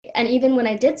And even when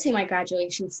I did say my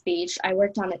graduation speech, I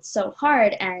worked on it so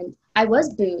hard and I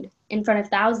was booed in front of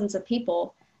thousands of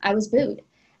people. I was booed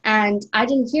and I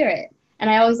didn't hear it. And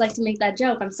I always like to make that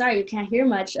joke. I'm sorry, you can't hear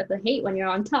much of the hate when you're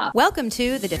on top. Welcome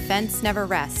to The Defense Never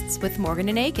Rests with Morgan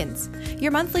and Akins,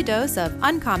 your monthly dose of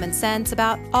uncommon sense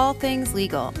about all things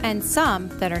legal and some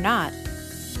that are not.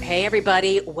 Hey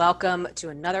everybody, welcome to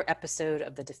another episode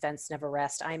of The Defense Never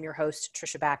Rests. I'm your host,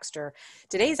 Trisha Baxter.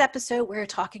 Today's episode, we're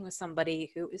talking with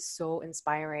somebody who is so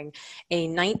inspiring, a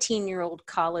 19-year-old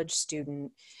college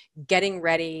student getting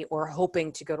ready or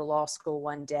hoping to go to law school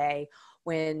one day.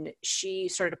 When she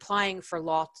started applying for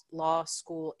law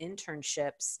school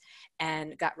internships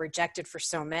and got rejected for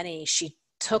so many, she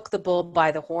took the bull by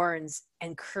the horns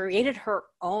and created her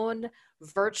own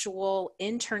virtual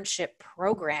internship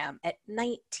program at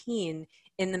 19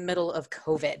 in the middle of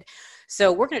COVID.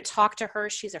 So we're going to talk to her.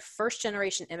 She's a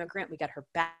first-generation immigrant. We got her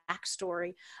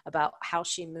backstory about how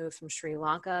she moved from Sri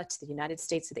Lanka to the United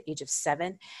States at the age of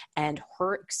 7 and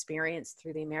her experience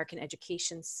through the American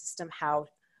education system, how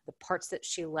the parts that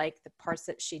she liked, the parts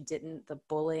that she didn't, the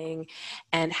bullying,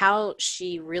 and how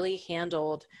she really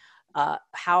handled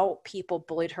how people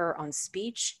bullied her on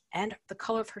speech and the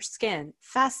color of her skin.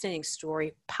 Fascinating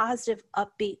story, positive,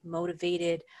 upbeat,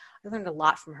 motivated. I learned a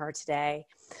lot from her today.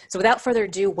 So without further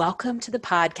ado, welcome to the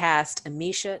podcast,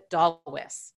 Umeesha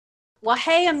D'Alwis. Well,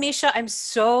 hey, Umeesha, I'm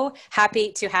so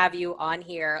happy to have you on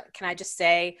here. Can I just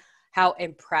say how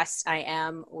impressed I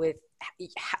am with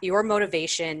your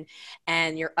motivation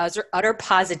and your utter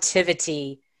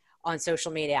positivity on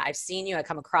social media. I've seen you, I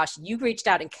come across you reached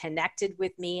out and connected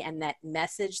with me, and that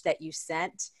message that you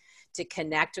sent to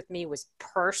connect with me was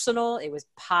personal. It was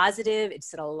positive. It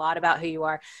said a lot about who you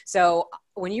are. So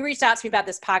when you reached out to me about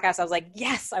this podcast, I was like,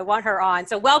 yes, I want her on.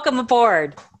 So welcome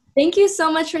aboard. Thank you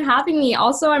so much for having me.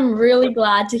 Also, I'm really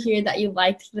glad to hear that you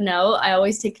liked the note. I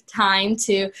always take time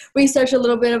to research a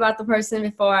little bit about the person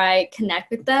before I connect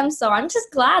with them. So I'm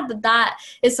just glad that that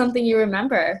is something you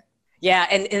remember. Yeah,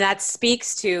 and that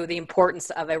speaks to the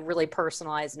importance of a really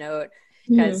personalized note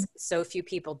because so few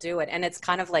people do it. And it's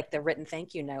kind of like the written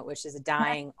thank you note, which is a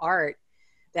dying art,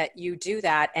 that you do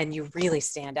that and you really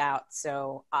stand out.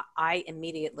 So I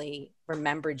immediately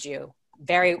remembered you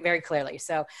very, very clearly.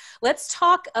 So let's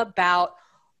talk about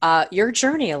your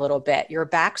journey a little bit, your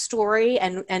backstory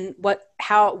and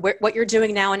what you're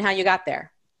doing now and how you got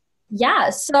there. Yeah,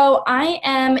 so I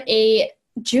am a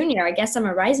junior. I guess I'm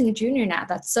a rising junior now.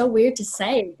 That's so weird to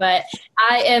say, but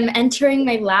I am entering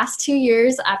my last 2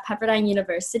 years at Pepperdine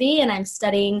University, and I'm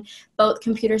studying both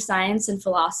computer science and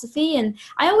philosophy. And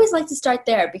I always like to start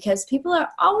there because people are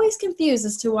always confused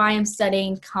as to why I'm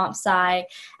studying comp sci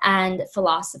and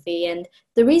philosophy. And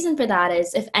the reason for that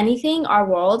is, if anything, our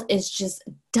world is just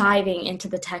diving into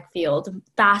the tech field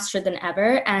faster than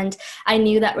ever. And I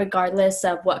knew that regardless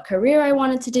of what career I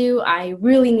wanted to do, I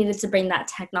really needed to bring that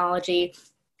technology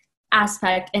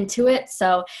aspect into it.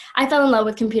 So I fell in love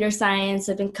with computer science.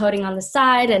 I've been coding on the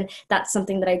side, and that's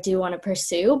something that I do want to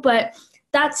pursue. But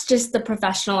that's just the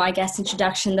professional, I guess,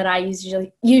 introduction that I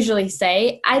usually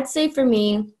say. I'd say for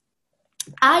me,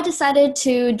 I decided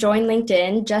to join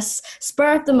LinkedIn, just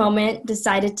spur of the moment,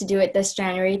 decided to do it this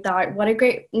January, thought, what a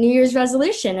great New Year's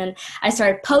resolution. And I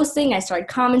started posting, I started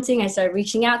commenting, I started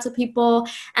reaching out to people.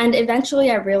 And eventually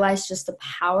I realized just the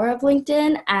power of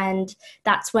LinkedIn. And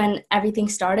that's when everything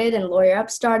started and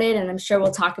LawyerUp started. And I'm sure we'll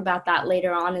talk about that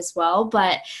later on as well.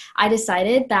 But I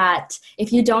decided that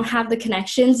if you don't have the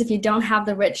connections, if you don't have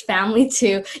the rich family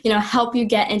to, help you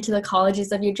get into the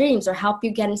colleges of your dreams or help you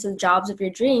get into the jobs of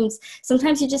your dreams,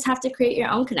 sometimes you just have to create your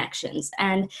own connections.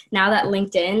 And now that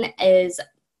LinkedIn is,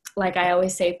 like I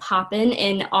always say, poppin'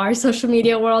 in our social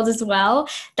media world as well,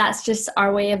 that's just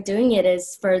our way of doing it,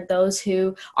 is for those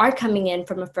who are coming in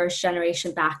from a first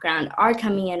generation background, are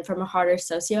coming in from a harder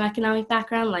socioeconomic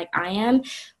background like I am.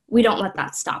 We don't let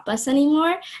that stop us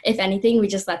anymore. If anything, we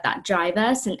just let that drive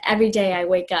us. And every day I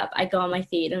wake up, I go on my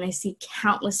feed and I see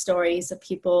countless stories of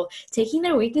people taking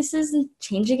their weaknesses and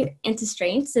changing it into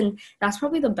strengths. And that's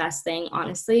probably the best thing,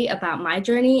 honestly, about my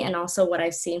journey and also what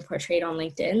I've seen portrayed on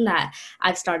LinkedIn that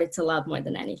I've started to love more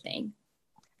than anything.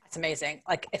 That's amazing.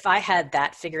 Like if I had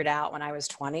that figured out when I was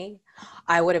 20,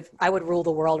 I would rule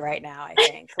the world right now, I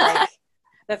think. Like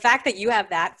the fact that you have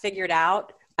that figured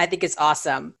out, I think it's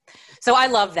awesome. So I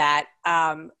love that.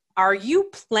 Are you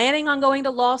planning on going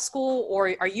to law school,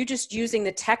 or are you just using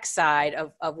the tech side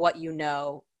of what you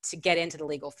know to get into the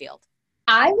legal field?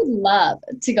 I would love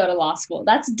to go to law school.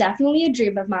 That's definitely a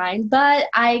dream of mine, but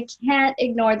I can't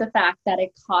ignore the fact that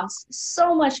it costs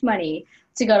so much money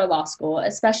to go to law school,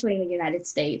 especially in the United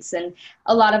States. And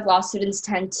a lot of law students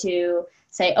tend to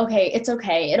say, okay, it's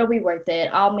okay, it'll be worth it.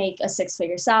 I'll make a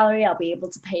 6-figure salary, I'll be able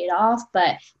to pay it off.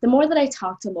 But the more that I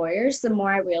talk to lawyers, the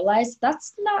more I realize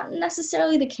that's not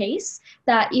necessarily the case,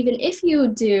 that even if you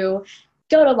do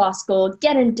go to law school,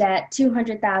 get in debt,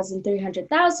 200,000,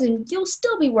 300,000, you'll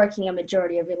still be working a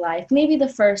majority of your life, maybe the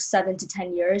first 7 to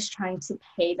 10 years trying to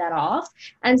pay that off.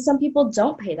 And some people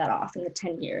don't pay that off in the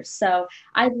 10 years. So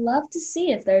I'd love to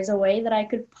see if there's a way that I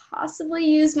could possibly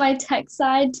use my tech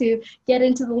side to get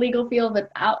into the legal field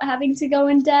without having to go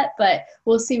in debt, but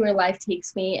we'll see where life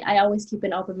takes me. I always keep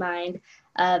an open mind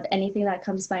of anything that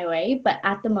comes my way. But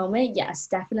at the moment, yes,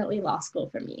 definitely law school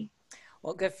for me.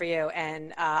 Well, good for you.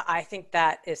 And I think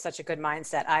that is such a good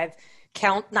mindset. I've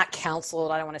not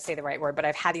counseled, I don't want to say the right word, but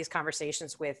I've had these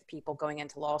conversations with people going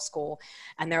into law school,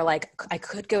 and they're like, I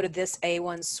could go to this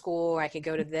A1 school, or I could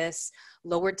go to this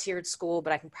lower tiered school,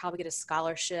 but I can probably get a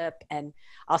scholarship. And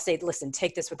I'll say, listen,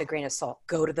 take this with a grain of salt.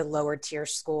 Go to the lower tier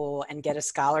school and get a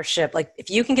scholarship. Like,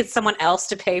 if you can get someone else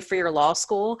to pay for your law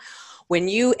school, when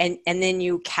you, and then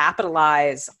you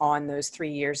capitalize on those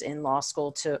 3 years in law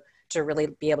school to really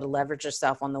be able to leverage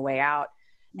yourself on the way out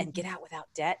and get out without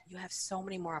debt, you have so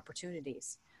many more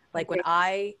opportunities. Like, when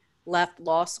I left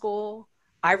law school,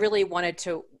 I really wanted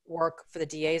to work for the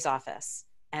DA's office.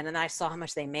 And then I saw how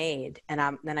much they made.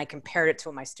 And then I compared it to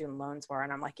what my student loans were.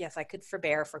 And I'm like, yes, I could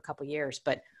forbear for a couple of years,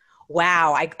 but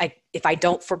wow, if I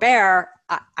don't forbear,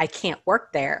 I can't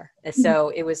work there. And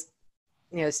so it was,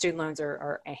 student loans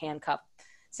are a handcuff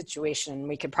situation.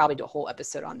 We could probably do a whole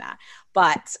episode on that,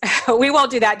 but we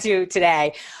won't do that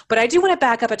today. But I do want to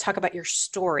back up and talk about your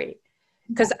story,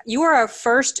 because you are a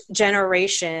first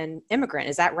generation immigrant.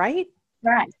 Is that right?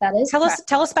 Right. That is correct.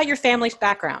 Tell us about your family's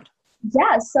background.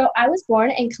 Yeah, so I was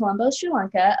born in Colombo, Sri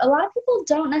Lanka. A lot of people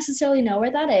don't necessarily know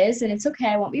where that is, and it's okay,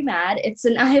 I won't be mad. It's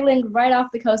an island right off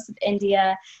the coast of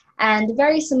India, and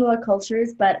very similar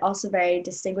cultures, but also very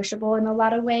distinguishable in a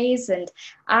lot of ways. And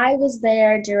I was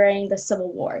there during the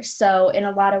Civil War. So in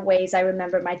a lot of ways, I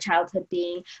remember my childhood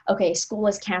being, okay, school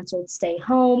is canceled, stay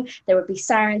home. There would be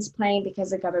sirens playing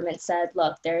because the government said,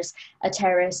 look, there's a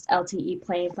terrorist LTE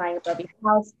plane flying above your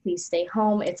house. Please stay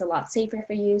home. It's a lot safer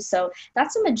for you. So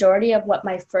that's a majority of what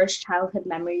my first childhood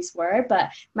memories were.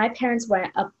 But my parents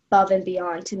went above and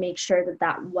beyond to make sure that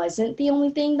that wasn't the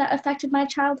only thing that affected my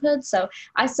childhood. So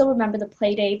I still remember the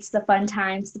play dates, the fun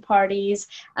times, the parties,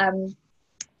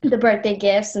 the birthday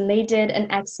gifts, and they did an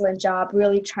excellent job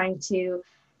really trying to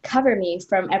cover me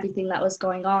from everything that was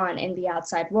going on in the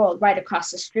outside world, right across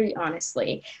the street,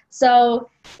 honestly. So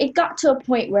it got to a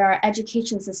point where our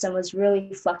education system was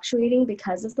really fluctuating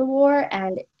because of the war,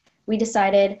 and we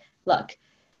decided, look,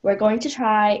 we're going to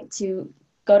try to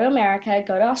go to America,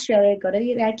 go to Australia, go to the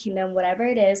United Kingdom, whatever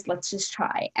it is, let's just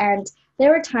try. And there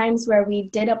were times where we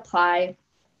did apply,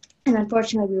 and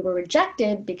unfortunately, we were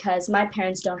rejected because my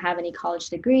parents don't have any college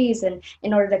degrees. And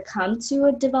in order to come to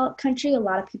a developed country, a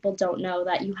lot of people don't know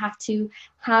that you have to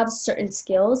have certain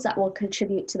skills that will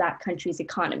contribute to that country's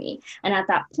economy. And at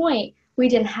that point, we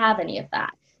didn't have any of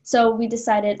that. So we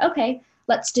decided, okay,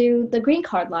 let's do the green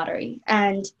card lottery.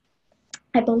 And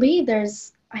I believe I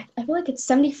feel like it's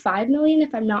 75 million,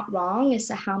 if I'm not wrong, as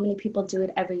to how many people do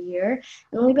it every year.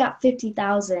 And only about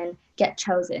 50,000 get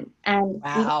chosen. And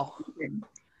wow.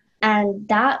 And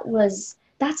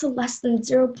that's a less than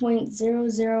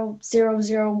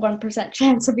 0.00001%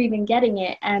 chance of even getting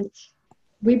it. And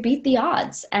we beat the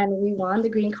odds and we won the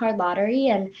green card lottery.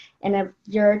 And in a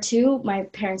year or two, my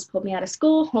parents pulled me out of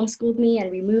school, homeschooled me, and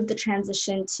we moved the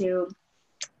transition to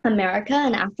America.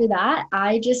 And after that,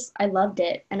 I loved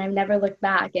it, and I've never looked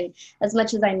back. And as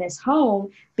much as I miss home,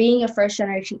 being a first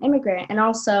generation immigrant and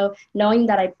also knowing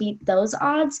that I beat those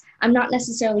odds, I'm not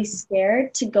necessarily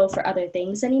scared to go for other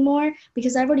things anymore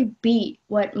because I've already beat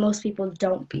what most people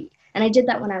don't beat. And I did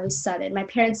that when I was sudden. My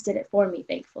parents did it for me,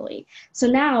 thankfully. So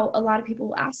now a lot of people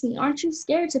will ask me, aren't you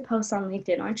scared to post on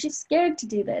LinkedIn? Aren't you scared to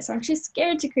do this? Aren't you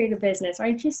scared to create a business?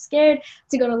 Aren't you scared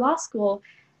to go to law school?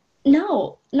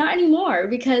 No, not anymore,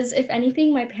 because if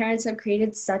anything, my parents have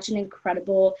created such an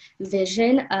incredible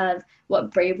vision of what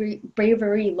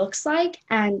bravery looks like.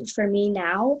 And for me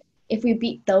now, if we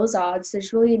beat those odds,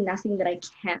 there's really nothing that I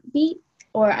can't beat,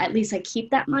 or at least I keep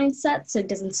that mindset so it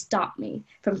doesn't stop me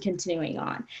from continuing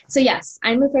on. So yes,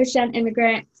 I'm a first-gen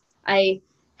immigrant. I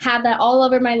have that all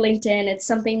over my LinkedIn. It's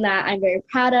something that I'm very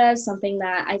proud of, something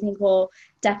that I think will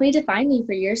definitely define me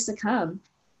for years to come.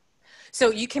 So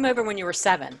you came over when you were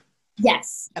 7?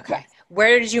 Yes. Okay. Yes.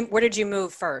 Where did you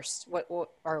move first?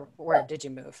 Where did you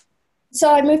move?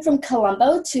 So I moved from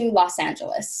Colombo to Los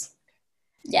Angeles.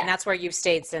 Yeah. And that's where you've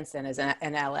stayed since then, is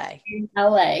in LA. In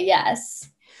LA,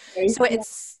 yes. So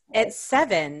it's at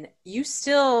 7, you're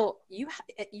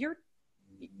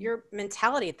your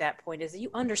mentality at that point is that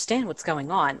you understand what's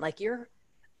going on. Like you're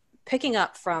picking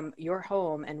up from your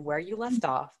home and where you left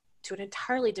off to an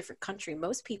entirely different country.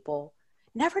 Most people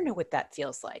never know what that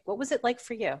feels like. What was it like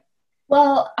for you?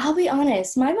 Well, I'll be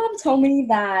honest. My mom told me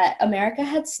that America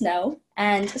had snow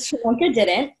and Sri Lanka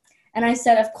didn't. And I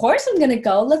said, of course I'm going to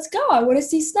go. Let's go. I want to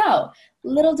see snow.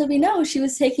 Little did we know she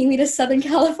was taking me to Southern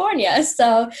California.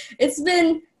 So it's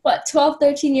been, 12,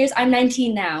 13 years? I'm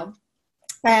 19 now.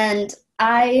 And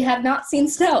I have not seen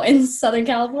snow in Southern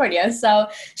California. So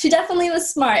she definitely was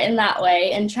smart in that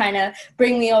way and trying to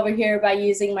bring me over here by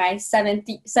using my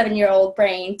 7-year-old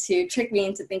brain to trick me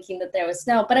into thinking that there was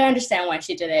snow. But I understand why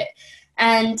she did it.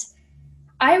 And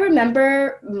I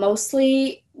remember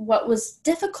mostly what was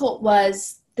difficult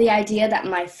was the idea that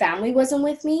my family wasn't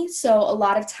with me. So a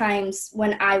lot of times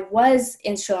when I was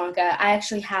in Sri Lanka, I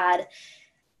actually had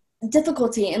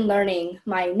difficulty in learning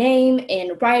my name,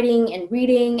 in writing and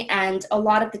reading, and a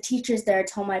lot of the teachers there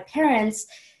told my parents,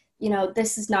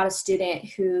 this is not a student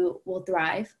who will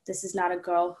thrive. This is not a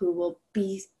girl who will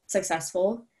be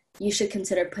successful. You should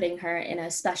consider putting her in a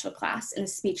special class, in a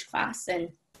speech class, and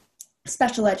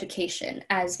special education,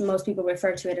 as most people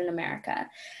refer to it in America.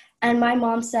 And my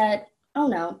mom said, oh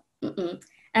no,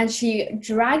 and she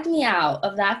dragged me out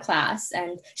of that class,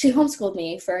 and she homeschooled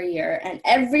me for a year, and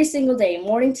every single day,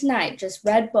 morning to night, just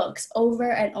read books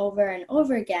over and over and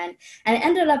over again. And it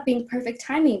ended up being perfect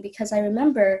timing because I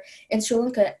remember in Sri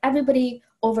Lanka, everybody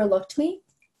overlooked me.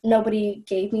 Nobody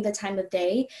gave me the time of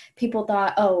day. People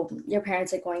thought, oh, your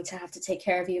parents are going to have to take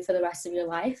care of you for the rest of your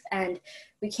life. And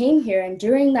we came here, and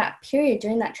during that period,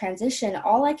 during that transition,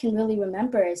 all I can really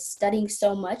remember is studying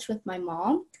so much with my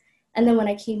mom. And then when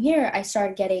I came here, I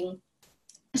started getting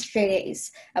straight A's.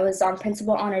 I was on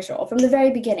principal honors roll from the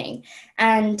very beginning.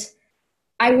 And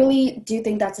I really do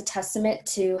think that's a testament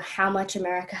to how much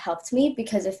America helped me,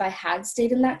 because if I had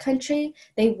stayed in that country,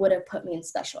 they would have put me in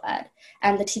special ed,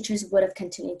 and the teachers would have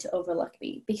continued to overlook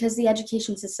me because the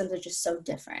education systems are just so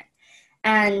different.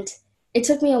 And it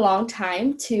took me a long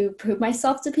time to prove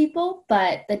myself to people,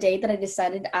 but the day that I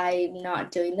decided I'm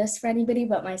not doing this for anybody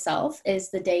but myself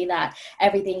is the day that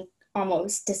everything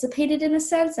almost dissipated in a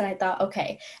sense. And I thought,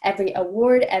 okay, every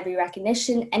award, every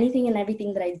recognition, anything and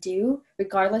everything that I do,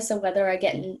 regardless of whether I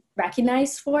get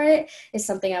recognized for it, is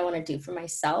something I want to do for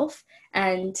myself.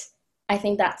 And I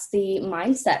think that's the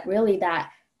mindset really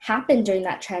that happened during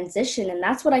that transition. And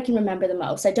that's what I can remember the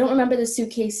most. I don't remember the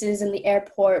suitcases in the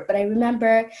airport, but I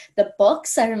remember the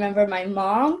books. I remember my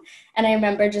mom. And I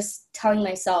remember just telling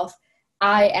myself,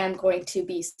 I am going to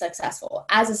be successful.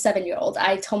 As a 7-year-old,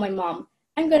 I told my mom,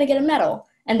 I'm going to get a medal.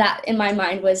 And that in my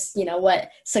mind was, what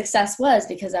success was,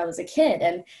 because I was a kid.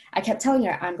 And I kept telling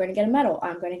her, I'm going to get a medal.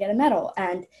 I'm going to get a medal.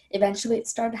 And eventually it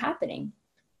started happening.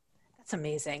 That's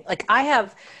amazing.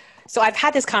 I've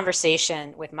had this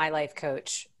conversation with my life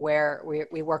coach where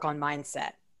we work on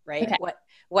mindset, right? Okay.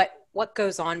 What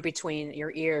goes on between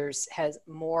your ears has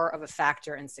more of a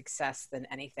factor in success than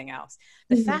anything else.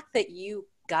 The fact that you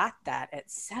got that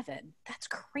at 7, that's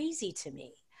crazy to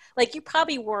me. You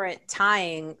probably weren't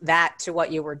tying that to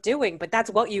what you were doing, but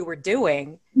that's what you were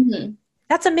doing. Mm-hmm.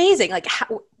 That's amazing.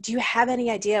 Do you have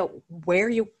any idea where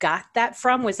you got that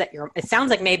from? Was that it sounds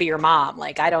like maybe your mom,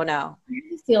 I don't know.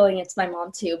 I'm feeling it's my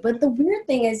mom too. But the weird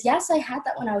thing is, yes, I had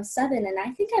that when I was 7. And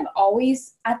I think I've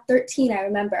always, at 13, I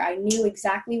remember I knew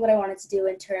exactly what I wanted to do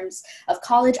in terms of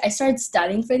college. I started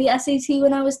studying for the SAT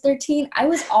when I was 13. I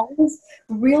was always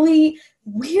really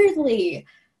weirdly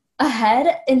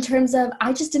ahead in terms of,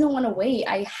 I just didn't want to wait.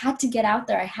 I had to get out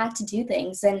there. I had to do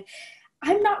things. And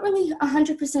I'm not really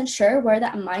 100% sure where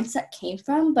that mindset came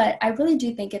from, but I really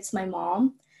do think it's my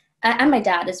mom and my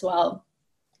dad as well.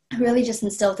 Really just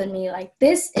instilled in me,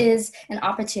 this is an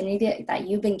opportunity that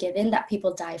you've been given that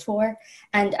people die for.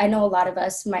 And I know a lot of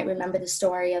us might remember the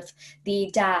story of the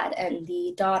dad and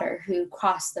the daughter who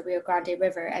crossed the Rio Grande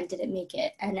River and didn't make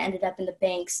it and ended up in the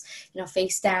banks,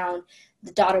 face down.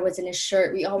 The daughter was in his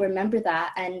shirt. We all remember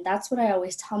that. And that's what I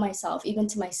always tell myself, even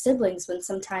to my siblings, when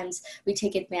sometimes we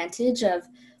take advantage of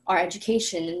our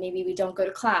education and maybe we don't go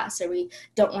to class, or we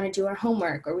don't want to do our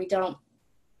homework, or we don't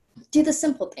do the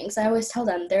simple things. I always tell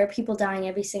them there are people dying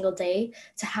every single day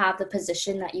to have the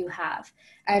position that you have.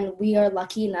 And we are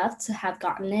lucky enough to have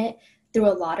gotten it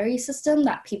through a lottery system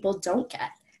that people don't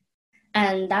get.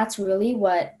 And that's really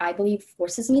what I believe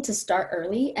forces me to start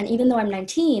early. And even though I'm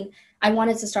 19, I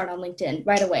wanted to start on LinkedIn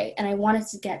right away. And I wanted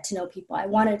to get to know people. I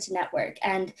wanted to network.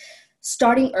 And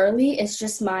starting early is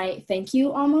just my thank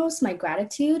you, almost my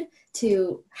gratitude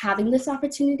to having this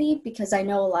opportunity, because I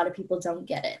know a lot of people don't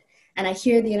get it. And I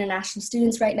hear the international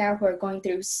students right now who are going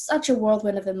through such a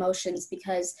whirlwind of emotions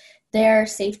because their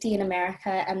safety in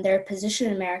America and their position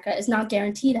in America is not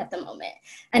guaranteed at the moment.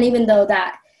 And even though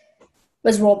that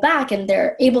was rolled back and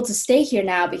they're able to stay here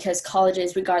now because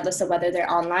colleges, regardless of whether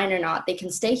they're online or not, they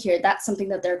can stay here. That's something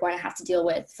that they're going to have to deal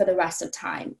with for the rest of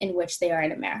time in which they are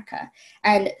in America.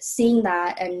 And seeing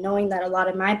that and knowing that a lot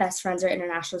of my best friends are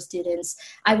international students,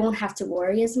 I won't have to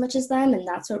worry as much as them. And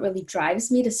that's what really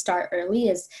drives me to start early,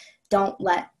 is don't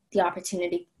let the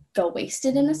opportunity go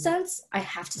wasted in a sense. I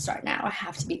have to start now. I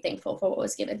have to be thankful for what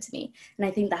was given to me. And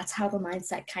I think that's how the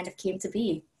mindset kind of came to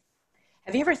be.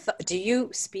 Have you ever do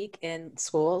you speak in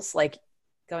schools, like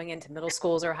going into middle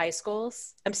schools or high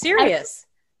schools? I'm serious.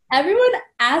 Everyone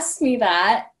asks me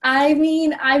that. I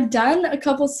mean, I've done a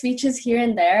couple speeches here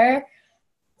and there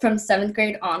from 7th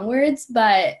grade onwards,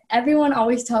 but everyone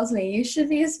always tells me you should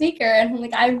be a speaker. And I'm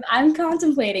like, I'm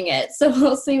contemplating it. So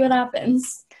we'll see what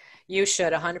happens. You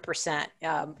should 100%.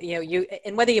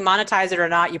 And whether you monetize it or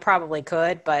not, you probably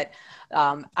could, but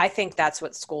I think that's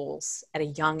what schools at a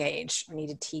young age need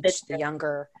to teach the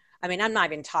younger. I mean, I'm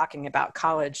not even talking about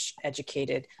college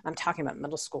educated. I'm talking about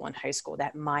middle school and high school,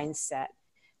 that mindset,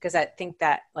 because I think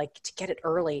that like to get it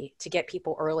early, to get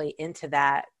people early into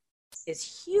that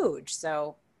is huge.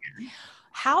 So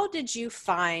how did you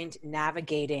find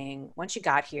navigating once you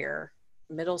got here,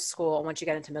 middle school, once you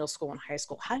got into middle school and high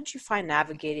school, how did you find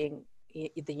navigating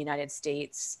the United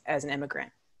States as an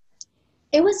immigrant?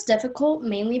 It was difficult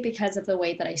mainly because of the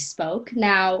way that I spoke.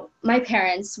 Now, my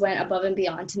parents went above and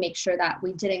beyond to make sure that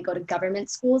we didn't go to government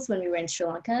schools when we were in Sri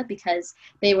Lanka because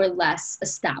they were less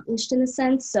established in a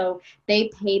sense. So they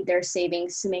paid their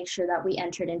savings to make sure that we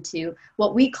entered into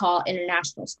what we call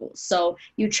international schools. So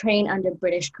you train under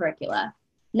British curricula.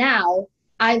 Now,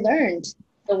 I learned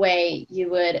the way you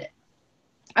would.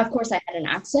 Of course, I had an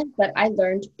accent, but I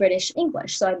learned British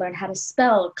English. So I learned how to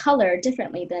spell color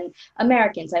differently than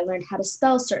Americans. I learned how to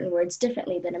spell certain words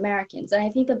differently than Americans. And I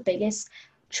think the biggest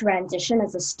transition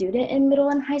as a student in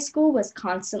middle and high school was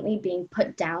constantly being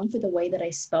put down for the way that I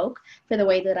spoke, for the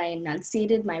way that I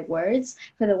enunciated my words,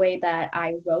 for the way that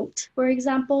I wrote, for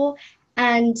example.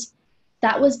 And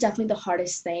that was definitely the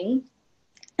hardest thing.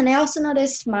 And I also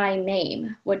noticed my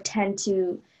name would tend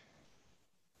to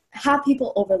have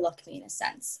people overlook me in a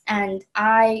sense. And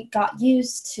I got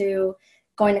used to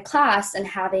going to class and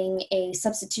having a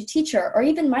substitute teacher or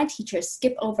even my teachers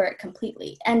skip over it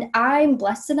completely. And I'm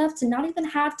blessed enough to not even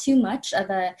have too much of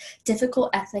a difficult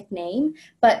ethnic name,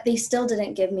 but they still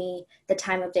didn't give me the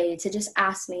time of day to just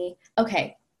ask me,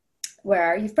 okay, where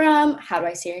are you from? How do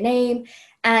I say your name?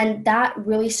 And that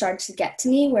really started to get to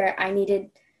me where I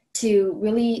needed to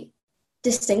really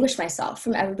distinguish myself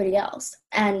from everybody else.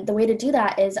 And the way to do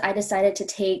that is I decided to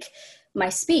take my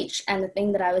speech and the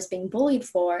thing that I was being bullied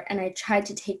for, and I tried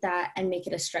to take that and make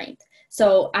it a strength.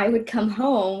 So I would come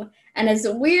home, and as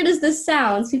weird as this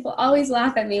sounds, people always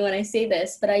laugh at me when I say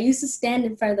this, but I used to stand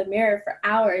in front of the mirror for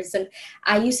hours, and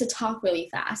I used to talk really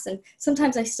fast, and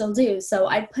sometimes I still do. So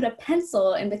I'd put a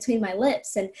pencil in between my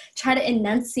lips and try to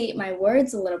enunciate my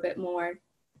words a little bit more.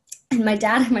 And my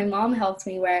dad and my mom helped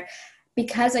me where,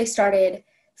 because I started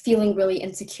feeling really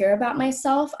insecure about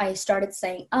myself, I started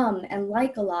saying and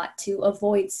like a lot to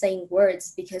avoid saying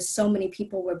words because so many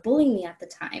people were bullying me at the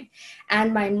time.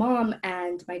 And my mom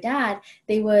and my dad,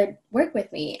 they would work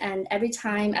with me. And every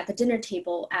time at the dinner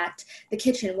table, at the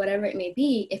kitchen, whatever it may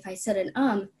be, if I said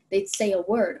an they'd say a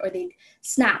word or they'd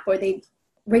snap or they'd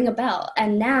ring a bell.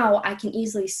 And now I can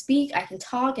easily speak, I can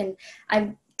talk, and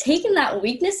I've taken that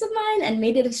weakness of mine and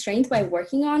made it a strength by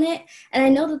working on it. And I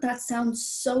know that that sounds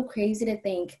so crazy to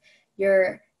think.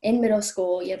 You're in middle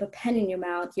school, you have a pen in your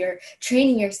mouth, you're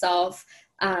training yourself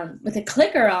with a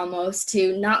clicker almost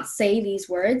to not say these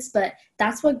words, but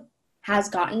that's what has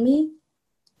gotten me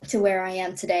to where I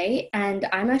am today. And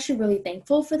I'm actually really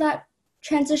thankful for that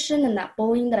transition and that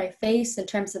bullying that I faced in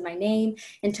terms of my name,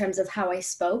 in terms of how I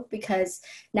spoke, because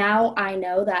now I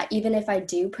know that even if I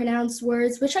do pronounce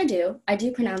words, which I do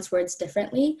pronounce words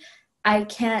differently, I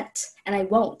can't and I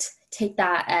won't take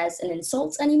that as an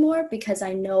insult anymore because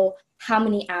I know how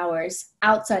many hours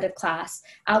outside of class,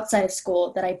 outside of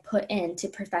school that I put into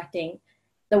perfecting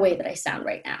the way that I sound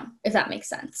right now, if that makes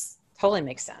sense. Totally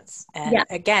makes sense. And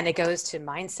again, it goes to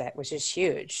mindset, which is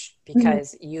huge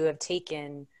because you have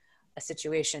taken a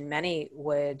situation many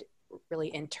would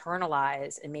really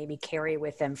internalize and maybe carry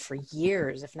with them for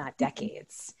years, if not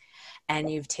decades. And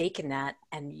you've taken that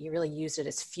and you really used it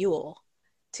as fuel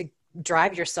to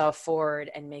drive yourself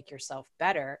forward and make yourself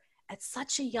better at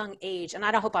such a young age. And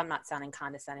I hope I'm not sounding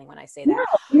condescending when I say that.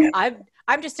 No.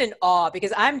 I'm just in awe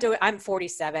because I'm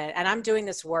 47 and I'm doing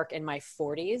this work in my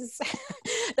 40s.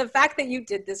 the fact that you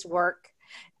did this work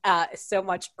so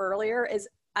much earlier is,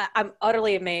 I'm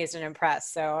utterly amazed and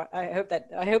impressed. So I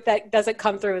hope that doesn't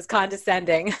come through as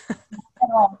condescending.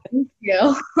 Oh, thank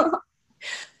you.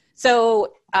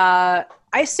 So I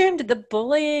assume, did the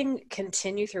bullying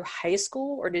continue through high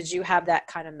school, or did you have that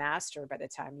kind of mastered by the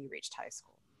time you reached high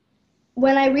school?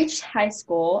 When I reached high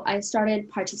school, I started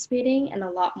participating in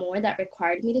a lot more that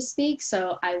required me to speak.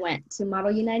 So I went to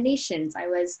Model United Nations. I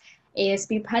was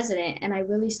ASB president, and I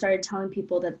really started telling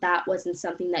people that that wasn't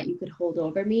something that you could hold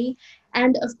over me.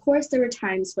 And of course, there were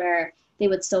times where they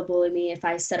would still bully me if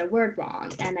I said a word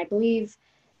wrong. And I believe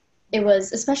it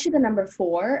was especially the number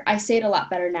 4. I say it a lot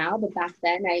better now, but back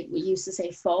then I used to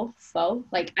say faux,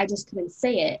 like I just couldn't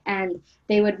say it. And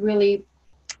they would really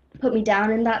put me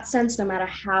down in that sense, no matter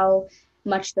how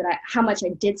much I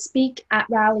did speak at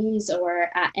rallies or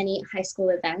at any high school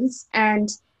events. And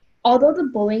although the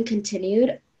bullying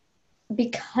continued,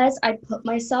 because I put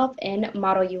myself in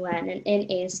Model UN and in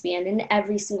ASB and in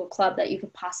every single club that you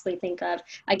could possibly think of,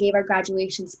 I gave our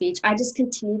graduation speech. I just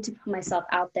continued to put myself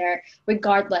out there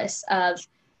regardless of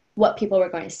what people were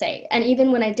going to say. And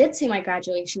even when I did say my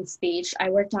graduation speech, I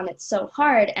worked on it so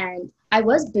hard, and I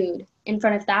was booed in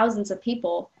front of thousands of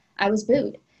people. I was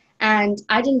booed, and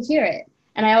I didn't hear it.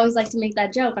 And I always like to make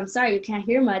that joke. I'm sorry, you can't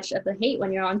hear much of the hate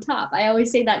when you're on top. I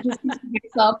always say that just to keep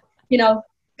myself,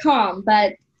 calm.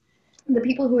 But the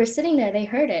people who were sitting there, they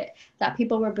heard it, that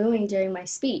people were booing during my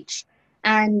speech.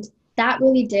 And that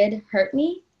really did hurt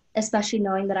me, especially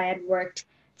knowing that I had worked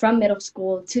from middle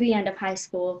school to the end of high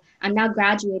school. I'm now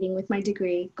graduating with my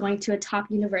degree, going to a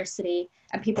top university,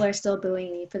 and people are still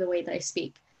booing me for the way that I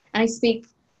speak. And I speak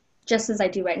just as I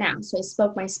do right now. So I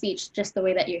spoke my speech just the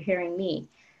way that you're hearing me.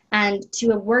 And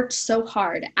to have worked so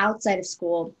hard outside of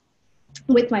school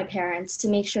with my parents to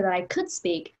make sure that I could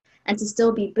speak and to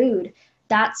still be booed,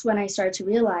 that's when I started to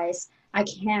realize I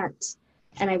can't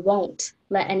and I won't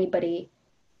let anybody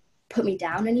put me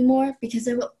down anymore, because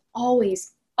there will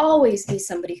always be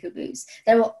somebody who boos.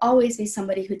 There will always be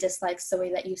somebody who dislikes the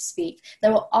way that you speak.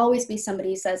 There will always be somebody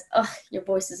who says, "Oh, your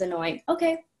voice is annoying."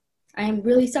 Okay, I am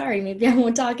really sorry. Maybe I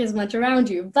won't talk as much around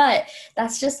you, but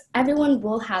that's just, everyone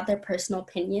will have their personal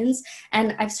opinions.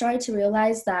 And I've started to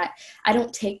realize that I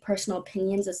don't take personal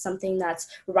opinions as something that's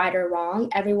right or wrong.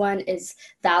 Everyone is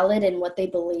valid in what they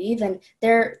believe, and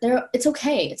it's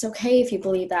okay. It's okay if you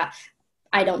believe that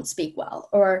I don't speak well,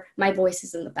 or my voice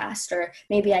isn't the best, or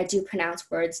maybe I do pronounce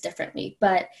words differently.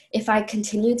 But if I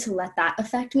continue to let that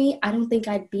affect me, I don't think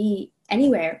I'd be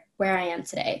anywhere where I am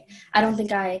today. I don't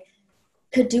think I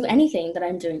could do anything that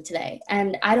I'm doing today.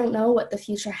 And I don't know what the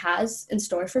future has in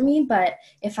store for me, but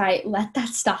if I let that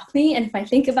stop me, and if I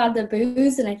think about the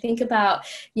boos and I think about,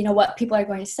 what people are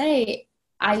going to say,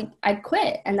 I'd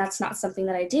quit. And that's not something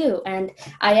that I do. And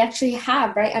I actually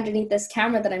have, right underneath this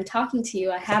camera that I'm talking to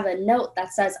you, I have a note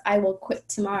that says, "I will quit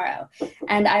tomorrow."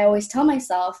 And I always tell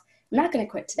myself, I'm not going to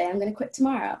quit today, I'm going to quit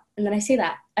tomorrow. And then I say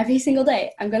that every single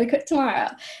day, I'm going to quit tomorrow.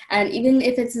 And even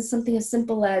if it's something as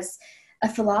simple as a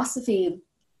philosophy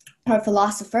or a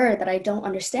philosopher that I don't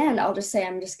understand, I'll just say,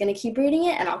 I'm just going to keep reading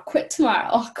it and I'll quit tomorrow.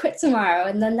 I'll quit tomorrow.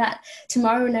 And then that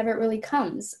tomorrow never really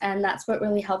comes. And that's what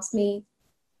really helps me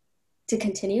to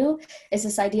continue, is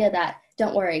this idea that,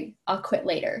 don't worry, I'll quit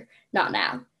later, not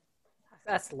now.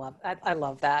 I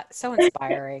love that. So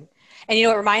inspiring. And, it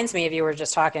reminds me of, you were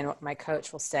just talking, what my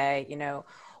coach will say,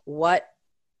 what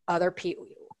other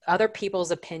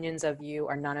people's opinions of you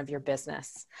are none of your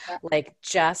business. Like,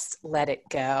 just let it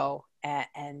go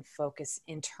and focus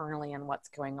internally on what's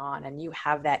going on. And you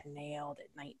have that nailed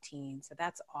at 19. So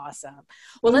that's awesome.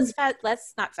 Well,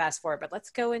 let's not fast forward, but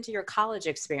let's go into your college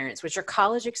experience. Was your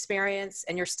college experience,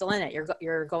 and you're still in it,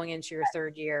 you're going into your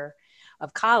 3rd year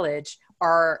of college,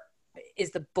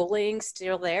 is the bullying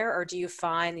still there, or do you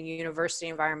find the university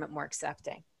environment more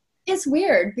accepting? It's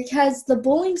weird because the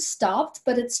bullying stopped,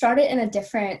 but it started in a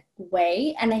different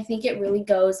way. And I think it really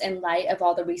goes in light of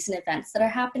all the recent events that are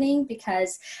happening,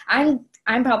 because I'm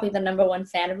probably the #1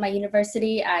 fan of my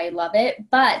university. I love it,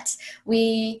 but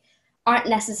we aren't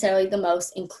necessarily the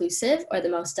most inclusive or the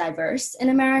most diverse in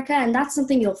America. And that's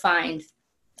something you'll find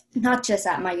not just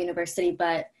at my university,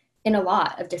 but in a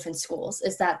lot of different schools,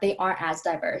 is that they aren't as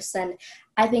diverse. And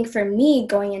I think for me,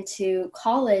 going into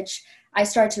college, I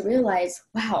started to realize,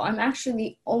 wow, I'm actually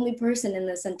the only person in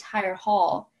this entire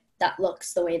hall that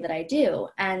looks the way that I do.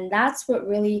 And that's what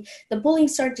really, the bullying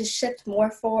started to shift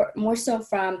more so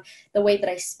from the way that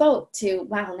I spoke to,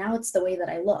 wow, now it's the way that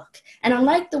I look. And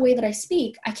unlike the way that I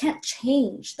speak, I can't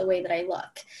change the way that I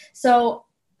look. So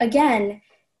again,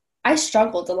 I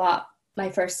struggled a lot my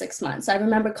first 6 months. I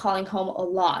remember calling home a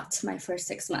lot my first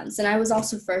 6 months. And I was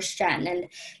also first gen. And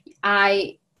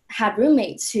I had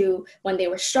roommates who, when they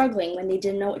were struggling, when they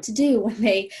didn't know what to do, when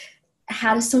they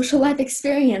had a social life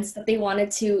experience that they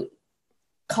wanted to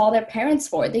call their parents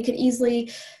for, they could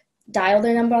easily dial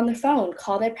their number on their phone,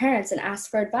 call their parents and ask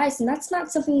for advice. And that's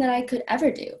not something that I could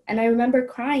ever do. And I remember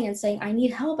crying and saying, I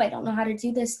need help. I don't know how to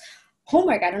do this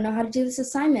homework. I don't know how to do this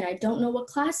assignment. I don't know what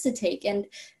class to take. And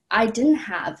I didn't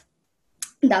have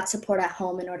that support at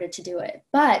home in order to do it.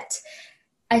 But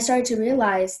I started to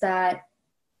realize that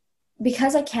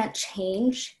because I can't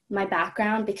change my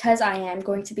background, because I am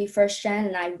going to be first gen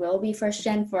and I will be first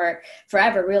gen for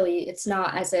forever, really, it's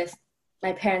not as if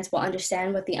my parents will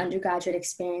understand what the undergraduate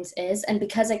experience is. And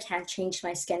because I can't change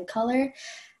my skin color,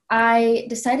 I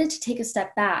decided to take a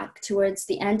step back towards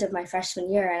the end of my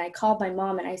freshman year. And I called my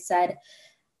mom and I said,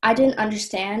 I didn't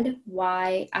understand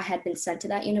why I had been sent to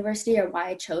that university or why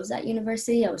I chose that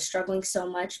university. I was struggling so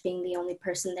much being the only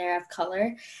person there of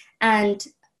color. And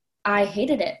I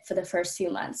hated it for the first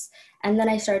few months. And then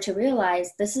I started to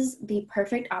realize this is the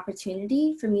perfect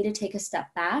opportunity for me to take a step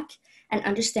back and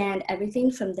understand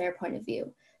everything from their point of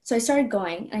view. So I started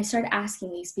going and I started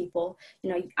asking these people,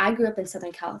 I grew up in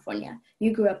Southern California.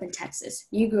 You grew up in Texas.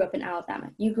 You grew up in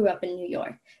Alabama. You grew up in New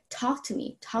York. Talk to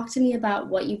me. Talk to me about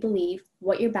what you believe,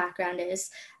 what your background is,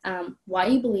 why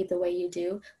you believe the way you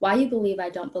do, why you believe I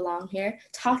don't belong here.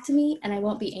 Talk to me and I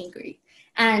won't be angry.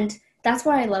 And that's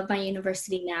why I love my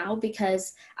university now,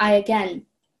 because I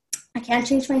can't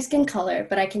change my skin color,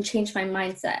 but I can change my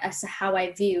mindset as to how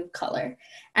I view color.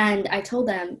 And I told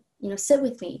them, sit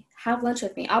with me, have lunch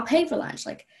with me. I'll pay for lunch,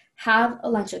 have a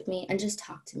lunch with me and just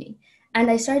talk to me. And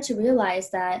I started to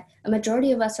realize that a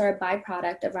majority of us are a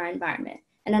byproduct of our environment.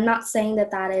 And I'm not saying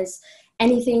that that is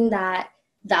anything that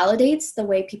validates the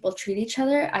way people treat each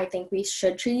other. I think we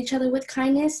should treat each other with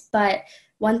kindness. But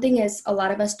one thing is, a lot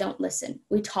of us don't listen.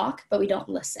 We talk, but we don't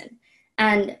listen.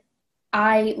 And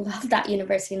I love that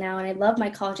university now, and I love my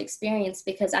college experience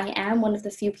because I am one of the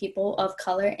few people of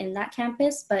color in that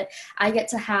campus, but I get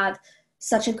to have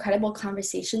such incredible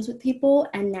conversations with people.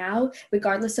 And now,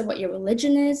 regardless of what your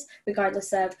religion is,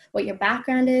 regardless of what your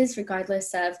background is,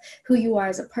 regardless of who you are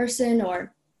as a person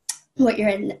or what your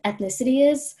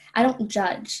ethnicity is, I don't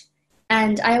judge.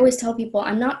 And I always tell people,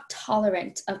 I'm not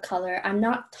tolerant of color. I'm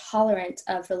not tolerant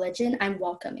of religion. I'm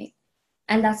welcoming.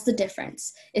 And that's the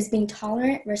difference, is being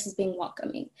tolerant versus being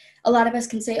welcoming. A lot of us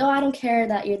can say, oh, I don't care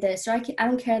that you're this, or I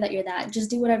don't care that you're that. Just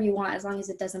do whatever you want as long as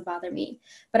it doesn't bother me.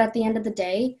 But at the end of the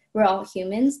day, we're all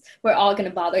humans. We're all going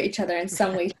to bother each other in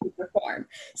some way, shape, or form.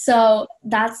 So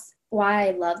that's why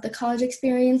I love the college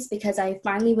experience, because I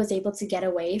finally was able to get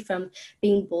away from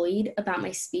being bullied about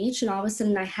my speech. And all of a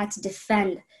sudden I had to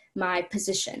defend my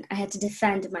position. I had to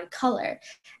defend my color.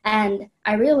 And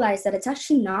I realized that it's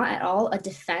actually not at all a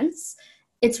defense.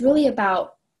 It's really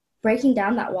about breaking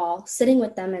down that wall, sitting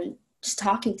with them and just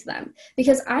talking to them,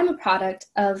 because I'm a product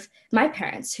of my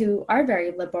parents who are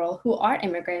very liberal, who are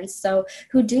immigrants, so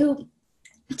who do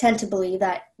tend to believe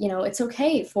that, it's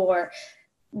okay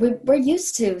we're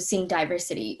used to seeing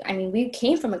diversity. I mean, we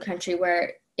came from a country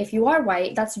where if you are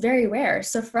white, that's very rare.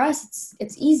 So for us,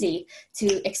 it's easy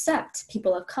to accept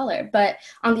people of color. But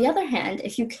on the other hand,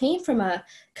 if you came from a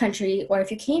country or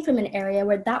if you came from an area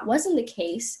where that wasn't the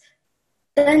case,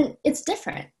 then it's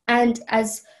different. And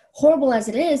as horrible as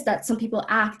it is that some people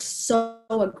act so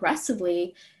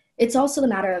aggressively, it's also the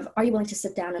matter of, are you willing to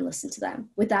sit down and listen to them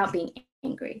without being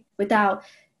angry, without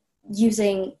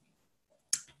using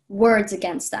words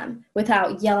against them,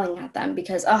 without yelling at them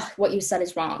because, oh, what you said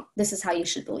is wrong. This is how you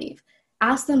should believe.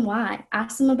 Ask them why.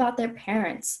 Ask them about their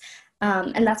parents.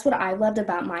 And that's what I loved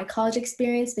about my college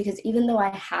experience, because even though I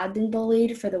had been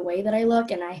bullied for the way that I look,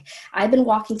 and I've been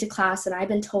walking to class and I've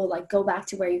been told, go back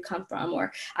to where you come from,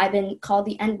 or I've been called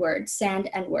the N-word, sand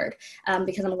N-word,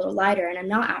 because I'm a little lighter and I'm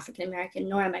not African-American,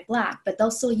 nor am I Black, but they'll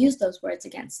still use those words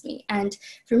against me. And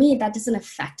for me, that doesn't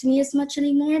affect me as much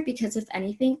anymore, because if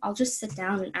anything, I'll just sit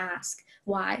down and ask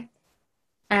why.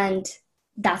 And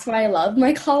that's why I love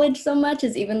my college so much,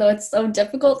 is even though it's so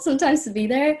difficult sometimes to be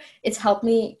there, it's helped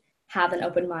me have an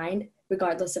open mind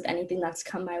regardless of anything that's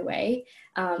come my way.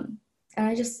 And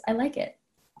I like it.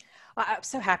 Well, I'm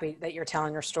so happy that you're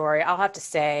telling your story. I'll have to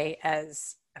say,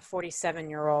 as a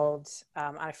 47-year-old,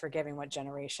 I'm forgetting what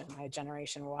generation my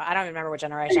generation was. I don't remember what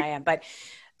generation I am, but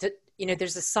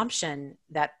there's assumption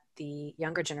that the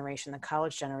younger generation, the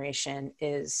college generation,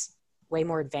 is way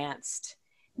more advanced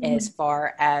as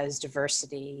far as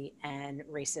diversity and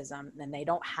racism, and they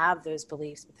don't have those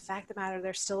beliefs, but the fact of the matter,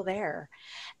 they're still there.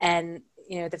 And,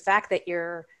 the fact that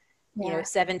you're,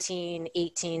 17,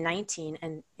 18,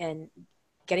 19, and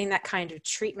getting that kind of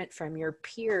treatment from your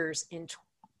peers in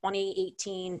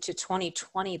 2018 to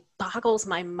 2020 boggles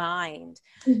my mind.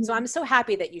 Mm-hmm. So I'm so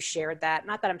happy that you shared that.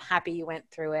 Not that I'm happy you went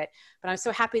through it, but I'm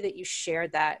so happy that you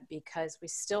shared that, because we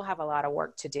still have a lot of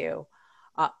work to do,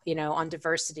 on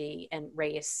diversity and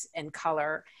race and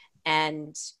color.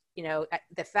 And,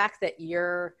 the fact that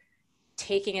you're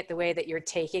taking it the way that you're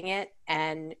taking it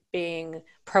and being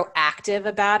proactive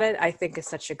about it, I think is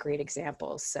such a great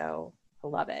example. So I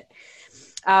love it.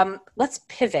 Let's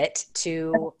pivot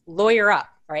to LawyerUp,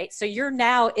 right? So you're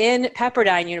now in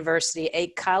Pepperdine University, a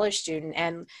college student,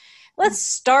 and let's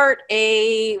start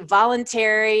a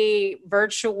voluntary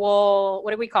virtual,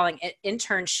 what are we calling it,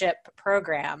 internship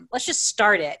program. Let's just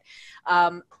start it.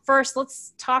 First,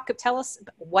 tell us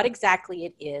what exactly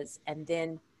it is, and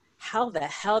then how the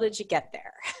hell did you get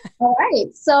there? All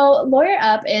right. So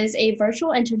LawyerUp is a virtual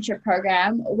internship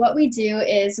program. What we do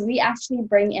is we actually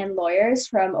bring in lawyers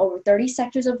from over 30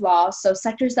 sectors of law, so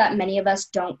sectors that many of us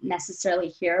don't necessarily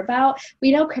hear about.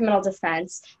 We know criminal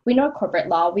defense. We know corporate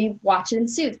law. We watch it in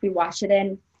Suits. We watch it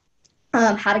in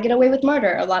How to Get Away with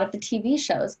Murder, a lot of the TV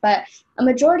shows. But a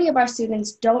majority of our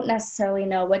students don't necessarily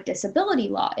know what disability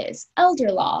law is,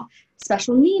 elder law,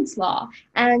 special needs law.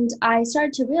 And I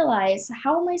started to realize,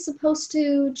 how am I supposed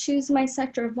to choose my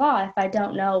sector of law if I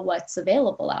don't know what's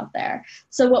available out there?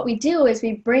 So what we do is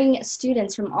we bring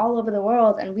students from all over the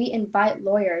world, and we invite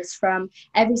lawyers from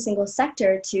every single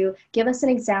sector to give us an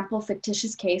example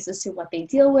fictitious case as to what they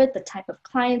deal with, the type of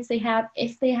clients they have,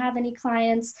 if they have any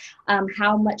clients,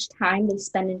 how much time they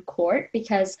spend in court,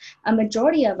 because a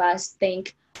majority of us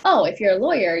think, oh, if you're a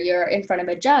lawyer, you're in front of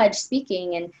a judge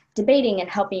speaking and debating and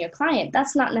helping your client.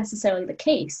 That's not necessarily the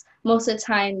case. Most of the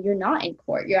time, you're not in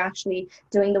court. You're actually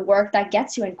doing the work that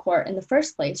gets you in court in the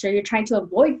first place, or you're trying to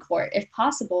avoid court if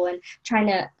possible and trying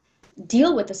to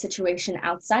deal with the situation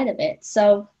outside of it.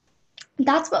 So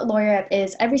that's what LawyerUp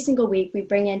is. Every single week, we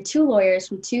bring in 2 lawyers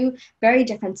from 2 very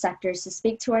different sectors to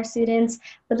speak to our students.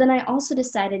 But then I also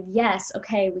decided, yes,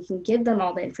 okay, we can give them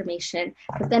all the information,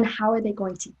 but then how are they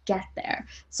going to get there?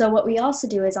 So what we also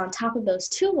do is, on top of those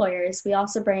 2 lawyers, we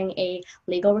also bring a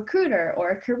legal recruiter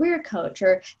or a career coach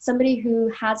or somebody who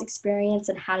has experience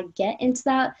in how to get into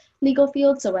that legal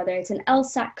field. So whether it's an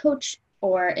LSAT coach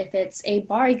or if it's a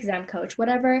bar exam coach,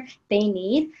 whatever they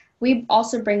need, we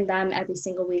also bring them every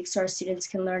single week so our students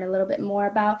can learn a little bit more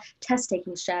about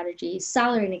test-taking strategies,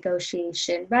 salary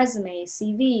negotiation, resume,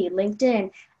 CV, LinkedIn,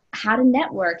 how to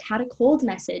network, how to cold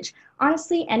message.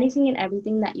 Honestly, anything and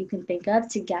everything that you can think of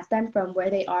to get them from where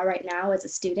they are right now as a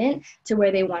student to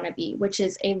where they want to be, which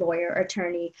is a lawyer,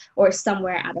 attorney, or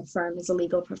somewhere at a firm as a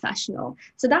legal professional.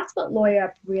 So that's what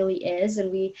LawyerUp really is.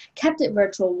 And we kept it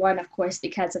virtual, one, of course,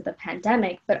 because of the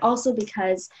pandemic, but also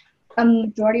because a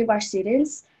majority of our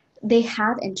students, they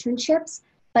have internships,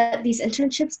 but these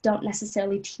internships don't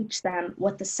necessarily teach them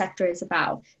what the sector is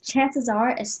about. Chances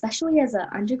are, especially as an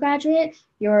undergraduate,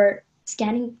 you're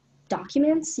scanning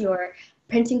documents, you're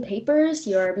printing papers,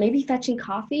 you're maybe fetching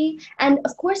coffee. And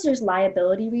of course, there's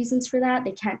liability reasons for that.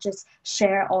 They can't just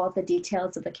share all of the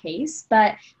details of the case.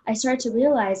 But I started to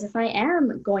realize, if I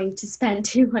am going to spend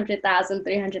 $200,000,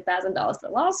 $300,000 for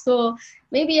law school,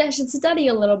 maybe I should study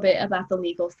a little bit about the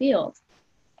legal field.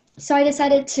 So I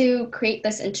decided to create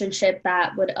this internship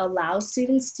that would allow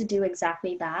students to do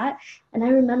exactly that. And I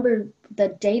remember the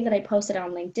day that I posted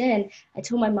on LinkedIn, I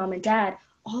told my mom and dad,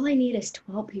 all I need is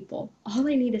 12 people. All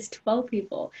I need is 12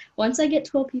 people. Once I get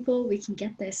 12 people, we can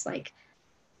get this,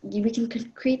 we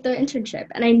can create the internship.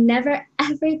 And I never,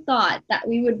 ever thought that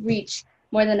we would reach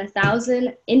more than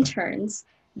 1,000 interns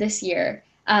this year.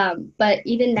 But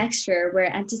even next year, we're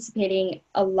anticipating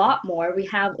a lot more. We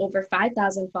have over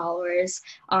 5,000 followers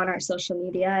on our social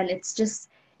media, and it's just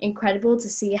incredible to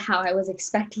see how I was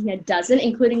expecting a dozen,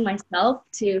 including myself,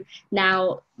 to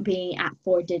now being at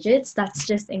 4 digits. That's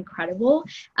just incredible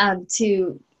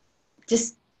to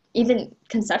just even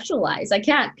conceptualize. I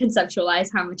can't conceptualize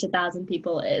how much 1,000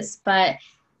 people is, but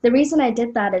the reason I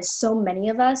did that is so many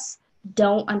of us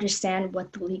don't understand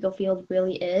what the legal field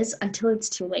really is until it's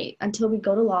too late, until we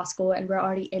go to law school and we're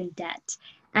already in debt.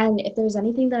 And if there's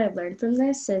anything that I've learned from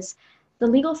this, is the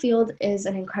legal field is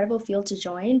an incredible field to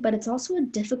join, but it's also a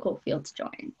difficult field to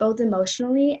join, both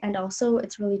emotionally, and also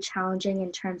it's really challenging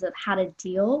in terms of how to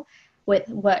deal with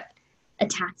what a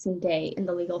taxing day in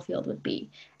the legal field would be.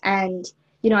 And,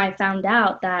 I found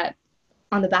out that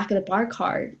on the back of the bar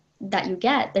card that you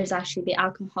get, there's actually the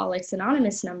Alcoholics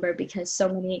Anonymous number, because so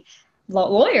many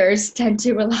lawyers tend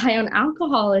to rely on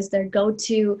alcohol as their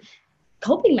go-to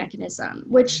coping mechanism,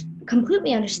 which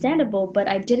completely understandable, but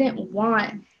I didn't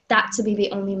want that to be the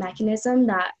only mechanism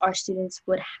that our students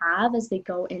would have as they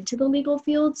go into the legal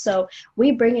field. So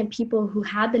we bring in people who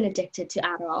have been addicted to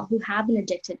Adderall, who have been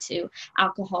addicted to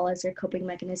alcohol as their coping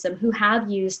mechanism, who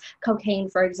have used cocaine,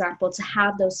 for example, to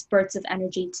have those spurts of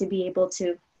energy to be able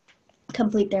to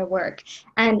complete their work.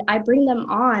 And I bring them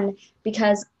on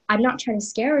because I'm not trying to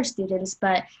scare our students,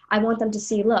 but I want them to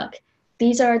see, look,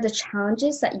 these are the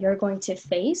challenges that you're going to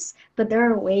face, but there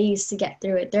are ways to get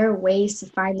through it. There are ways to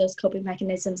find those coping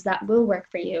mechanisms that will work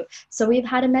for you. So we've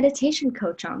had a meditation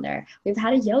coach on there. We've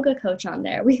had a yoga coach on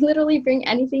there. We literally bring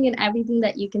anything and everything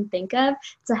that you can think of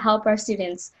to help our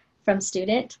students from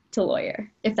student to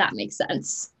lawyer, if that makes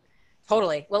sense.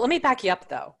 Totally. Well, let me back you up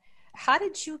though. How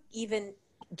did you even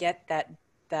get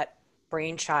that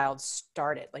brainchild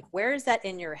started? Like, where is that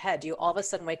in your head? Do you all of a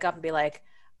sudden wake up and be like,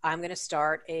 I'm going to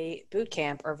start a boot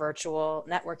camp or virtual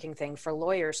networking thing for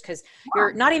lawyers? Because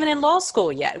you're not even in law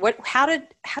school yet. How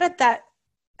did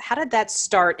that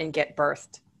start and get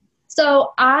birthed?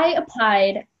 So I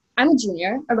applied. I'm a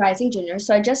junior, a rising junior.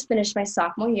 So I just finished my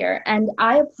sophomore year, and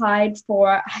I applied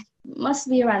for, must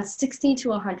be around 60 to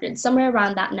 100, somewhere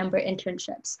around that number,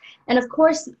 internships. And of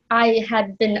course, I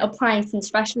had been applying since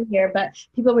freshman year, but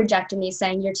people rejected me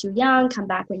saying, you're too young, come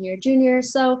back when you're a junior.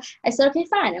 So I said, okay,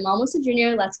 fine, I'm almost a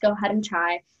junior, let's go ahead and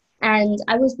try. And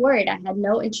I was worried. I had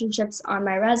no internships on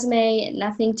my resume,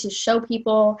 nothing to show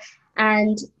people.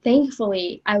 And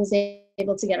thankfully, I was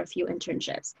able to get a few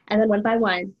internships. And then one by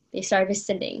one, they started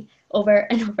rescinding over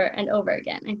and over and over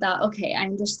again. I thought, okay, I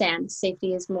understand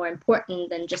safety is more important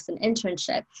than just an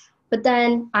internship. But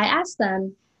then I asked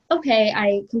them, okay,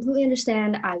 I completely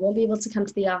understand. I won't be able to come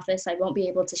to the office. I won't be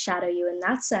able to shadow you in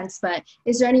that sense, but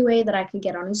is there any way that I could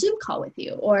get on a Zoom call with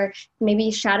you, or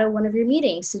maybe shadow one of your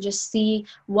meetings to just see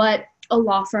what a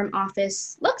law firm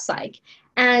office looks like?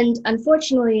 And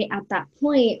unfortunately, at that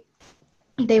point,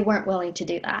 they weren't willing to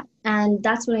do that. And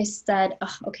that's when I said,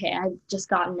 oh, okay, I've just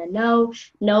gotten a no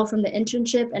from the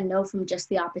internship and no from just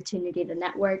the opportunity to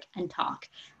network and talk.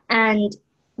 And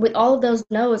with all of those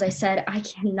no's, I said, I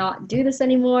cannot do this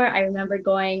anymore. I remember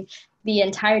going the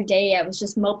entire day, I was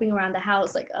just moping around the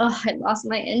house like, oh, I lost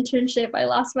my internship.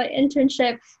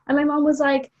 And my mom was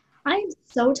like, I'm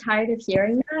so tired of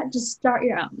hearing that. Just start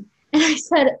your own. And I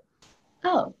said,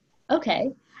 oh,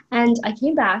 okay. And I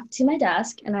came back to my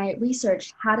desk and I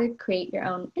researched how to create your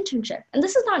own internship. And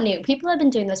this is not new. People have been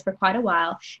doing this for quite a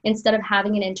while. Instead of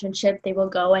having an internship, they will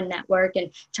go and network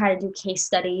and try to do case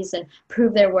studies and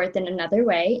prove their worth in another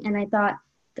way. And I thought,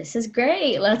 this is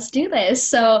great. Let's do this.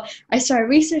 So I started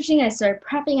researching, I started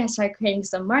prepping, I started creating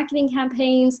some marketing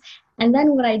campaigns. And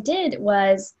then what I did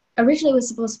was, originally it was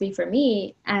supposed to be for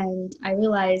me, and I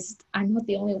realized I'm not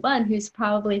the only one who's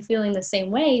probably feeling the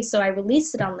same way. So I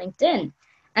released it on LinkedIn.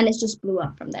 And it just blew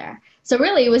up from there. So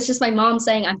really, it was just my mom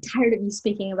saying, I'm tired of you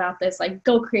speaking about this. Like,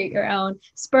 go create your own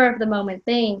spur of the moment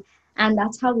thing. And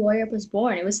that's how LawyerUp was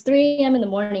born. It was 3 a.m. in the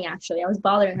morning, actually. I was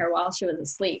bothering her while she was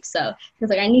asleep. So she was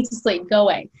like, I need to sleep. Go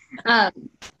away.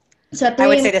 So at 3 I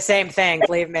would say the same thing,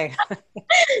 believe me.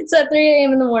 So at 3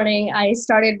 a.m. in the morning, I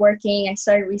started working, I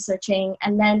started researching,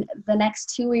 and then the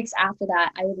next 2 weeks after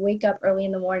that, I would wake up early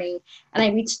in the morning, and I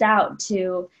reached out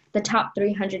to the top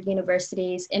 300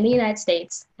 universities in the United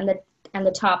States and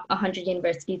the top 100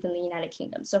 universities in the United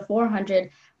Kingdom. So 400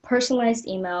 personalized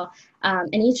email,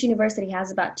 and each university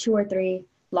has about 2 or 3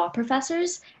 law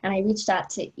professors, and I reached out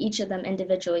to each of them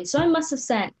individually. So I must have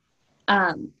sent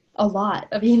a lot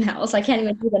of emails. I can't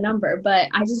even do the number, but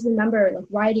I just remember like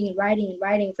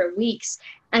writing for weeks,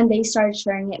 and they started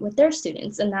sharing it with their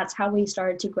students, and that's how we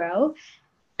started to grow.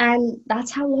 And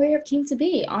that's how LawyerUp came to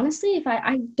be. Honestly, if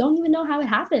I don't even know how it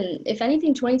happened. If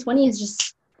anything, 2020 has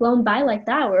just flown by like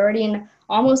that. We're already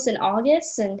almost in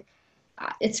August, and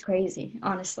it's crazy,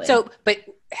 honestly. So, but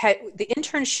had the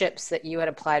internships that you had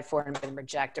applied for and been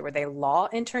rejected, were they law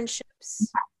internships?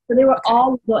 So they were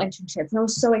all legal internships. And I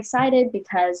was so excited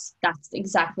because that's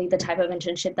exactly the type of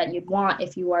internship that you'd want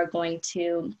if you are going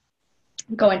to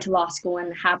go into law school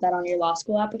and have that on your law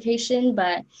school application.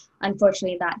 But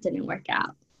unfortunately, that didn't work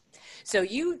out. So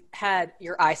you had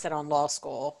your eye set on law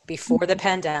school before the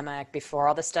pandemic, before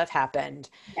all this stuff happened.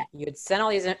 Yeah. You had sent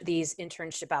all these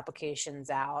internship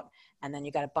applications out, and then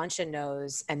you got a bunch of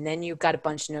no's, and then you got a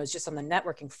bunch of no's just on the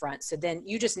networking front. So then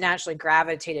you just naturally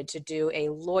gravitated to do a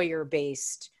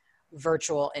lawyer-based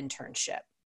virtual internship.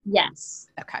 Yes.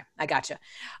 Okay, I gotcha.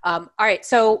 All right,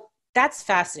 so that's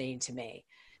fascinating to me.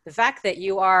 The fact that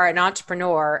you are an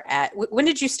entrepreneur when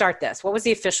did you start this? What was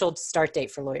the official start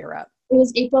date for LawyerUp? It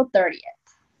was April 30th.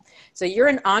 So you're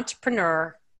an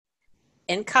entrepreneur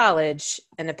in college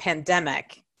in a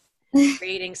pandemic.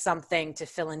 creating something to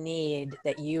fill a need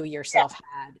that you yourself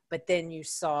had, but then you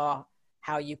saw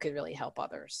how you could really help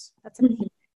others. That's amazing.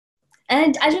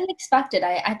 And I didn't expect it.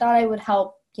 I thought I would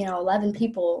help, 11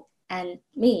 people and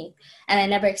me, and I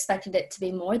never expected it to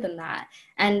be more than that.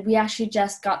 And we actually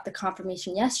just got the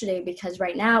confirmation yesterday, because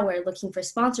right now we're looking for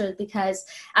sponsors, because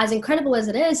as incredible as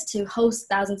it is to host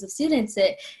thousands of students,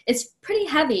 it's pretty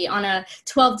heavy on a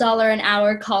 $12 an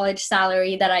hour college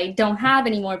salary that I don't have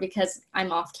anymore because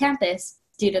I'm off campus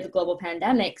due to the global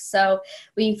pandemic. So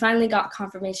we finally got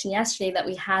confirmation yesterday that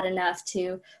we had enough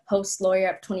to host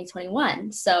LawyerUp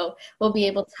 2021. So we'll be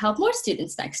able to help more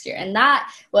students next year. And I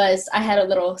had a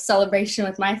little celebration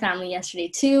with my family yesterday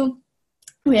too.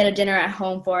 We had a dinner at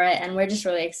home for it, and we're just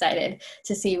really excited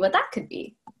to see what that could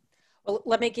be. Well,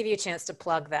 let me give you a chance to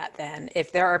plug that then.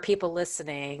 If there are people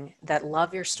listening that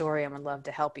love your story and would love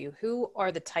to help you, who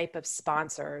are the type of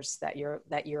sponsors that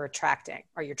you're attracting,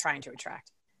 or you're trying to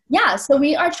attract? Yeah, so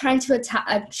we are trying to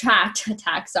attract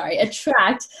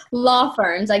law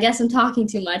firms. I guess I'm talking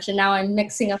too much and now I'm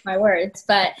mixing up my words,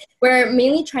 but we're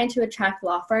mainly trying to attract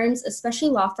law firms, especially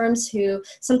law firms who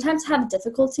sometimes have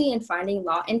difficulty in finding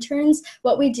law interns.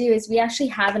 What we do is we actually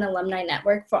have an alumni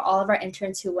network for all of our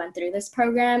interns who went through this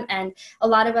program, and a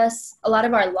lot of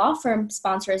our law firm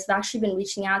sponsors have actually been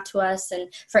reaching out to us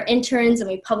and for interns, and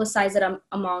we publicize it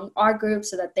among our group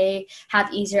so that they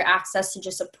have easier access to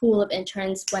just a pool of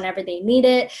interns whenever they need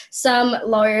it. Some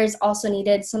lawyers also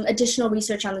needed some additional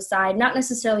research on the side, not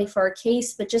necessarily for a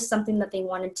case, but just something that they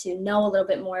wanted to know a little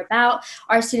bit more about.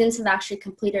 Our students have actually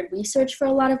completed research for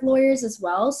a lot of lawyers as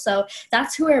well. So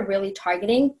that's who we're really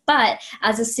targeting. But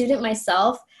as a student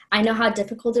myself, I know how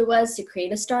difficult it was to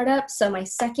create a startup. So my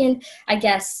second,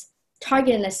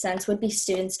 target in a sense would be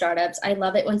student startups. I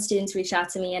love it when students reach out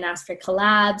to me and ask for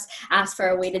collabs, ask for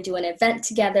a way to do an event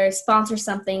together, sponsor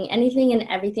something, anything and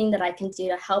everything that I can do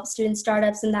to help student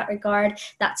startups in that regard.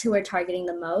 That's who we're targeting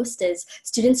the most, is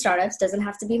student startups. Doesn't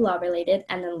have to be law related,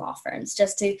 and then law firms,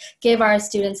 just to give our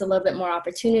students a little bit more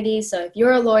opportunity. So if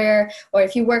you're a lawyer, or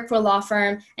if you work for a law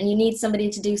firm and you need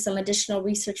somebody to do some additional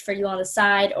research for you on the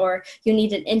side, or you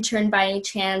need an intern by any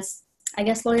chance, I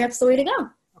guess LawyerUp's the way to go.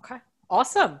 Okay.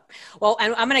 Awesome. Well,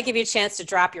 and I'm going to give you a chance to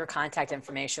drop your contact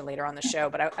information later on the show,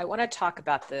 but I want to talk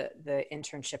about the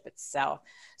internship itself.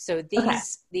 So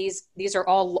these are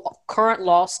all current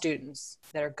law students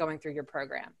that are going through your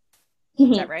program.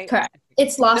 Is that right? Correct.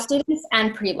 It's law students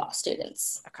and pre-law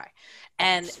students. Okay.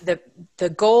 And the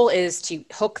goal is to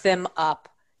hook them up,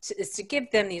 is to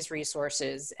give them these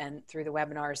resources and through the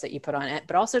webinars that you put on it,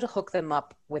 but also to hook them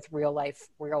up with real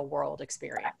world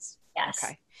experience. Yes.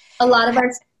 Okay. A lot of our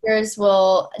speakers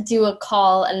will do a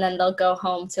call and then they'll go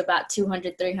home to about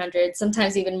 200, 300,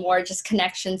 sometimes even more, just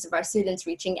connections of our students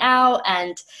reaching out.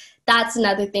 And that's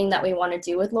another thing that we want to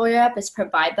do with LawyerUp, is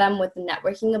provide them with the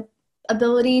networking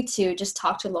ability to just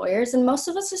talk to lawyers. And most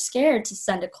of us are scared to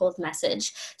send a cold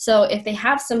message. So if they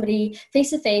have somebody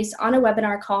face-to-face on a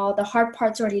webinar call, the hard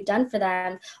part's already done for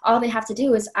them. All they have to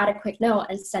do is add a quick note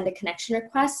and send a connection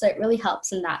request. So it really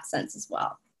helps in that sense as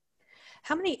well.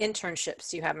 How many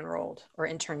internships do you have enrolled, or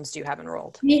interns do you have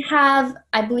enrolled? We have,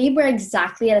 I believe we're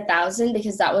exactly at 1,000,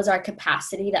 because that was our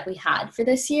capacity that we had for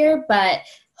this year. But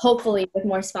hopefully with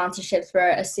more sponsorships,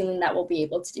 we're assuming that we'll be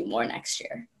able to do more next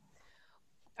year.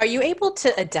 Are you able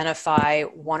to identify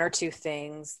one or two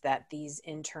things that these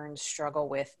interns struggle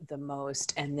with the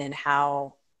most, and then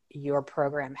how your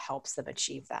program helps them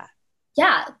achieve that?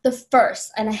 Yeah, the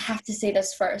first, and I have to say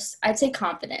this first, I'd say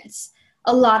confidence.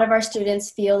 A lot of our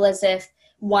students feel as if,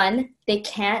 one, they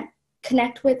can't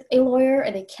connect with a lawyer,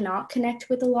 or they cannot connect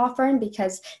with a law firm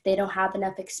because they don't have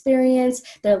enough experience.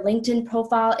 Their LinkedIn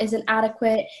profile isn't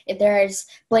adequate. If there's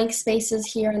blank spaces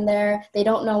here and there, they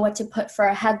don't know what to put for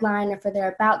a headline or for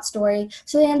their about story,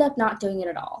 so they end up not doing it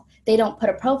at all. They don't put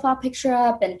a profile picture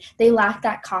up, and they lack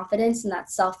that confidence and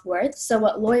that self-worth. So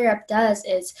what LawyerUp does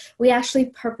is we actually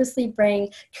purposely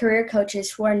bring career coaches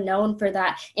who are known for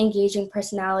that engaging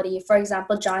personality. For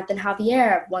example, Jonathan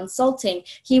Javier of Consulting,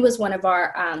 he was one of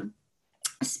our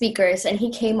speakers, and he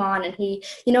came on and he,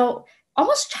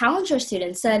 almost challenged our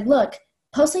students, said, look,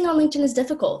 posting on LinkedIn is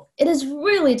difficult. It is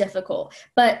really difficult,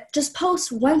 but just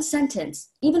post one sentence,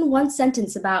 even one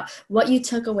sentence about what you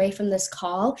took away from this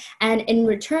call. And in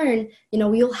return,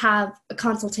 you'll have a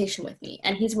consultation with me.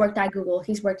 And he's worked at Google,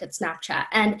 he's worked at Snapchat.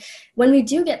 And when we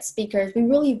do get speakers, we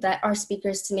really vet our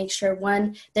speakers to make sure,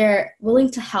 one, they're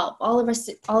willing to help. All of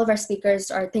our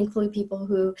speakers are thankfully people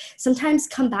who sometimes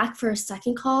come back for a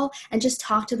second call and just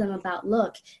talk to them about,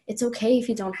 look, it's okay if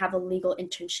you don't have a legal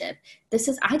internship.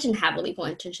 I didn't have a legal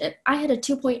people internship. I had a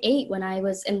 2.8 when I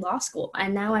was in law school,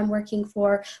 and now I'm working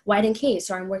for White and Case,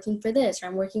 or I'm working for this, or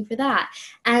I'm working for that.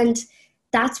 And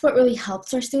that's what really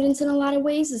helps our students in a lot of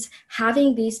ways, is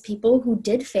having these people who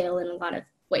did fail in a lot of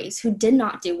ways, who did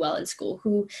not do well in school,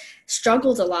 who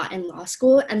struggled a lot in law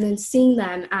school, and then seeing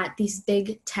them at these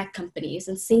big tech companies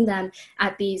and seeing them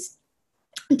at these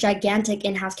gigantic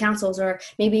in-house counsels, or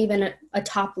maybe even a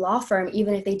top law firm,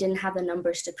 even if they didn't have the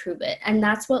numbers to prove it. And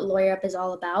that's what LawyerUp is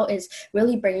all about, is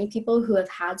really bringing people who have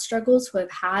had struggles, who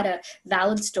have had a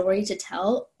valid story to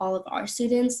tell all of our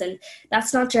students. And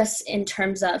that's not just in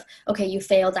terms of, okay, you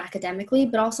failed academically,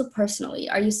 but also personally.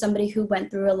 Are you somebody who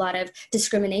went through a lot of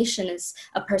discrimination as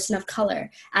a person of color,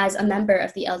 as a member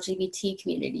of the LGBT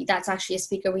community? That's actually a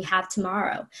speaker we have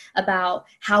tomorrow about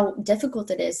how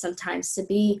difficult it is sometimes to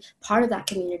be part of that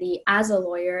community as a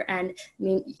lawyer, and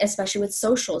especially with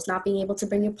socials, not being able to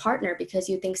bring your partner because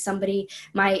you think somebody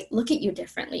might look at you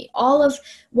differently. All of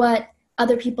what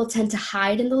other people tend to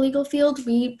hide in the legal field,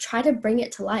 we try to bring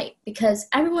it to light, because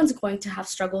everyone's going to have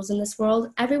struggles in this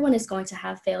world. Everyone is going to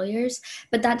have failures,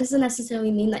 but that doesn't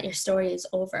necessarily mean that your story is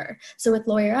over. So with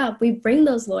LawyerUp, we bring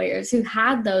those lawyers who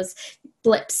had those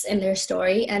blips in their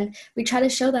story, and we try to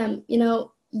show them,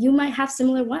 you might have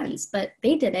similar ones, but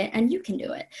they did it and you can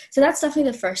do it. So that's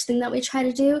definitely the first thing that we try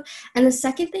to do. And the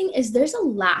second thing is there's a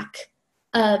lack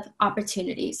of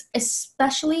opportunities,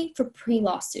 especially for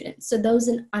pre-law students, so those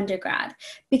in undergrad.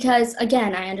 Because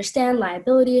again, I understand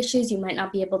liability issues. You might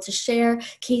not be able to share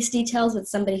case details with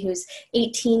somebody who's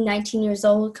 18, 19 years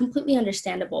old, completely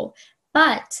understandable.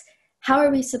 But how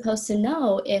are we supposed to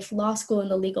know if law school in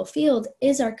the legal field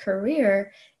is our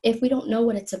career if we don't know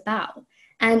what it's about?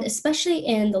 And especially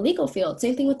in the legal field,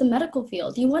 same thing with the medical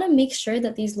field. You want to make sure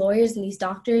that these lawyers and these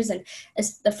doctors and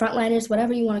the frontliners,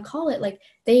 whatever you want to call it, like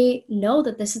they know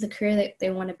that this is the career that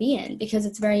they want to be in, because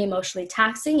it's very emotionally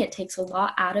taxing. It takes a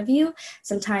lot out of you.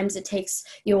 Sometimes it takes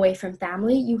you away from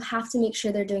family. You have to make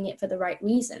sure they're doing it for the right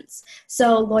reasons.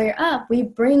 So LawyerUp, we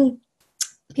bring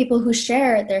people who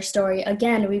share their story.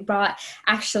 Again, we brought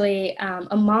actually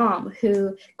a mom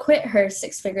who quit her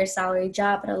six-figure salary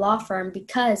job at a law firm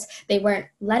because they weren't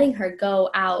letting her go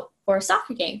out for a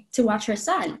soccer game to watch her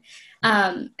son.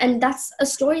 And that's a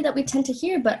story that we tend to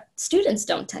hear, but students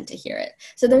don't tend to hear it.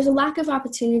 So there's a lack of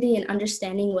opportunity in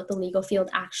understanding what the legal field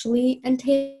actually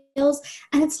entails.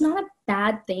 And it's not a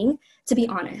bad thing, to be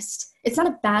honest. It's not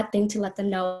a bad thing to let them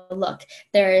know, look,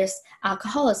 there's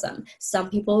alcoholism.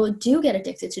 Some people do get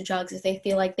addicted to drugs if they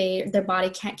feel like their body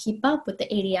can't keep up with the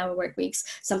 80-hour work weeks.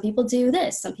 Some people do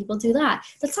this, some people do that.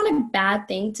 That's not a bad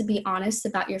thing, to be honest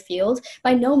about your field.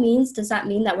 By no means does that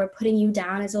mean that we're putting you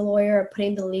down as a lawyer or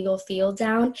putting the legal field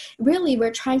down. Really,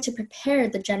 we're trying to prepare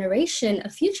the generation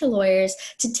of future lawyers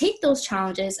to take those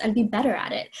challenges and be better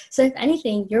at it. So if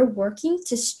anything, you're working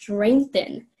to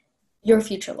strengthen your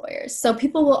future lawyers. So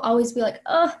people will always be like,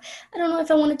 oh, I don't know if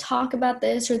I want to talk about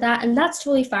this or that. And that's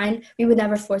totally fine. We would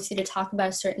never force you to talk about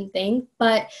a certain thing.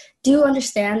 But do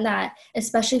understand that,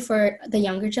 especially for the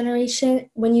younger generation,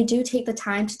 when you do take the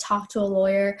time to talk to a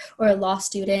lawyer or a law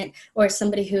student or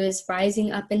somebody who is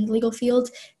rising up in the legal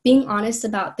field, being honest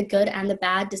about the good and the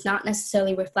bad does not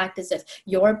necessarily reflect as if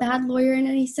you're a bad lawyer in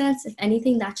any sense. If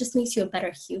anything, that just makes you a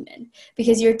better human,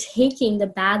 because you're taking the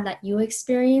bad that you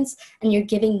experience and you're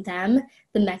giving them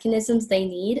the mechanisms they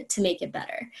need to make it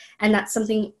better. And that's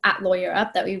something at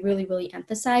LawyerUp that we really, really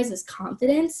emphasize, is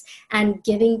confidence and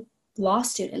giving law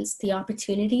students the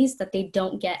opportunities that they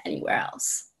don't get anywhere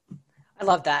else. I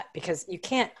love that, because you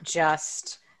can't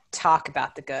just talk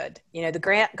about the good.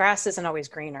 The grass isn't always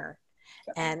greener.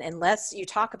 And unless you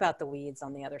talk about the weeds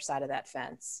on the other side of that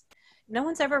fence, no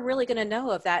one's ever really going to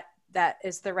know if that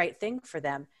is the right thing for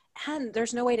them. And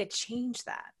there's no way to change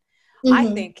that. Mm-hmm.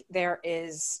 I think there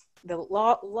is the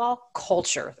law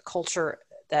culture, the culture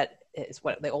that is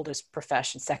what the oldest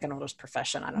profession, second oldest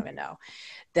profession, I don't even know,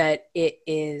 that it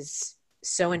is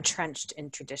so entrenched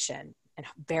in tradition and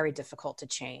very difficult to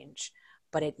change,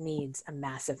 but it needs a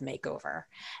massive makeover.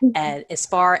 Mm-hmm. And as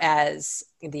far as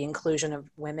the inclusion of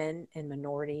women and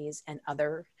minorities and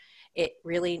other, it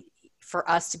really, for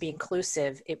us to be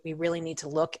inclusive, we really need to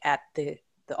look at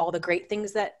all the great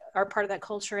things that are part of that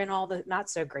culture and all the not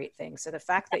so great things. So the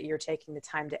fact that you're taking the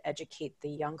time to educate the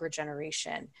younger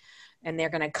generation, and they're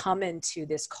going to come into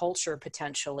this culture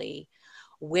potentially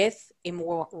with a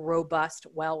more robust,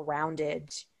 well-rounded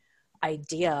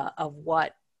idea of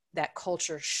what that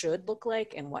culture should look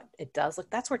like and what it does look,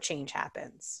 that's where change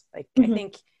happens. Like, mm-hmm. I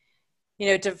think,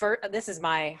 this is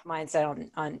my mindset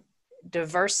on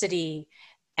diversity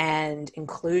and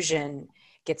inclusion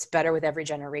gets better with every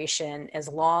generation, as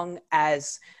long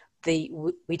as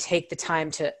we take the time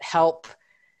to help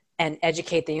and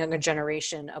educate the younger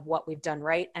generation of what we've done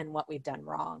right and what we've done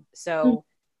wrong. So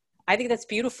I think that's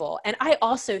beautiful. And I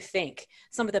also think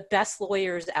some of the best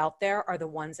lawyers out there are the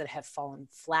ones that have fallen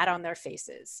flat on their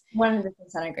faces. 100%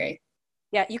 agree.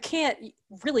 Yeah, you can't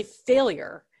really,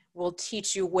 failure will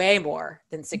teach you way more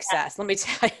than success. Let me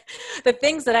tell you, the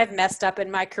things that I've messed up in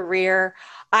my career,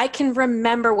 I can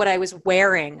remember what I was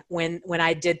wearing when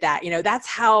I did that. You know, that's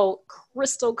how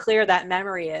crystal clear that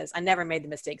memory is. I never made the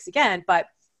mistakes again, but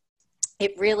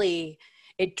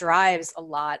it drives a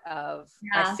lot of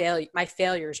my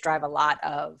failures drive a lot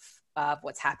of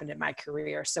what's happened in my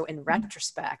career. So in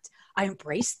retrospect, I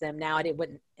embrace them now. I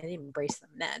didn't embrace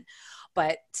them then.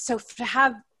 But so to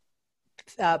have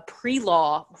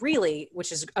pre-law, really,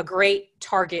 which is a great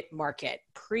target market,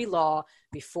 pre-law,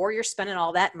 before you're spending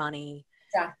all that money.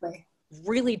 Exactly.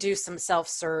 Really do some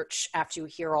self-search after you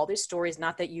hear all these stories.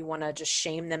 Not that you want to just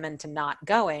shame them into not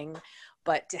going,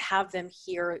 but to have them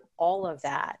hear all of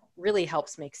that really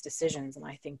helps make decisions. And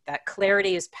I think that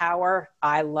clarity is power.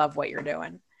 I love what you're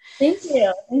doing. Thank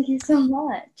you. Thank you so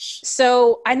much.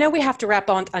 So I know we have to wrap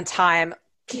on time.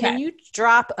 Can you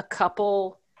drop a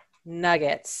couple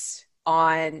nuggets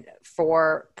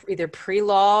for either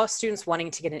pre-law students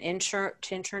wanting to get an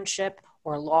internship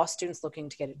or law students looking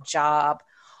to get a job?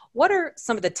 What are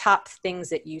some of the top things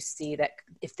that you see that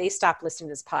if they stop listening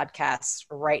to this podcast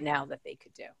right now that they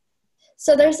could do?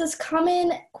 So there's this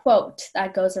common quote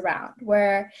that goes around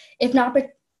where if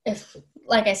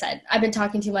like I said, I've been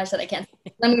talking too much that I can't.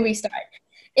 Let me restart.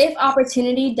 If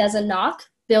opportunity doesn't knock,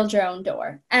 build your own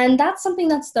door. And that's something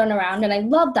that's thrown around, and I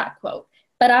love that quote.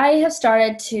 But I have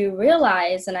started to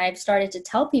realize, and I've started to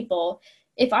tell people,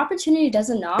 if opportunity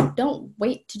doesn't knock, don't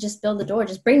wait to just build the door.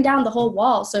 Just bring down the whole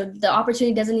wall so the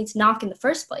opportunity doesn't need to knock in the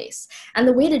first place. And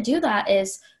the way to do that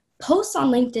is post on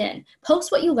LinkedIn.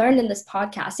 Post what you learned in this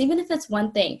podcast, even if it's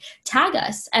one thing. Tag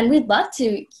us, and we'd love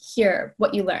to hear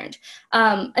what you learned.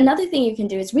 Another thing you can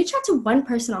do is reach out to one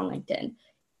person on LinkedIn.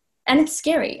 And it's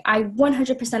scary. I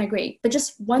 100% agree. But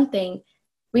just one thing,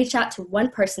 reach out to one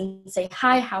person and say,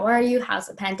 hi, how are you? How's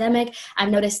the pandemic? I've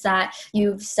noticed that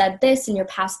you've said this in your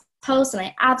past post, and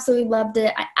I absolutely loved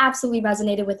it. I absolutely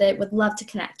resonated with it. Would love to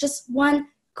connect. Just one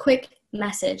quick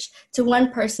message to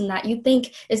one person that you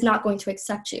think is not going to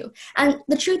accept you. And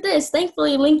the truth is,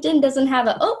 thankfully, LinkedIn doesn't have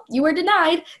a, oh, you were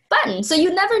denied button. So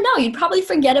you never know. You'd probably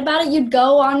forget about it. You'd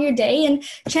go on your day, and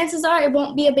chances are it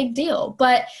won't be a big deal.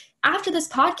 But after this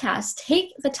podcast,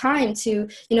 take the time to,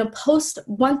 post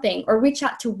one thing or reach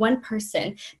out to one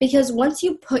person, because once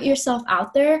you put yourself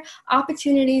out there,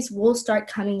 opportunities will start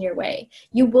coming your way.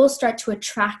 You will start to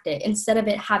attract it instead of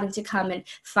it having to come and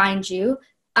find you.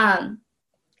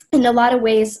 In a lot of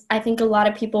ways, I think a lot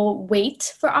of people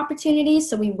wait for opportunities.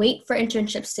 So we wait for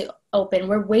internships to open.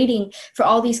 We're waiting for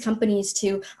all these companies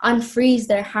to unfreeze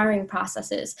their hiring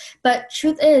processes. But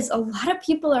truth is, a lot of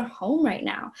people are home right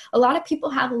now. A lot of people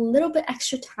have a little bit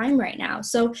extra time right now.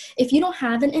 So if you don't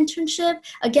have an internship,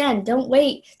 again, don't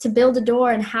wait to build a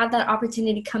door and have that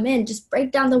opportunity come in. Just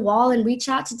break down the wall and reach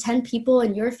out to 10 people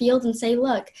in your field and say,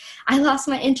 look, I lost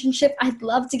my internship. I'd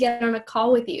love to get on a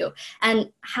call with you and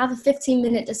have a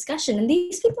 15-minute discussion. And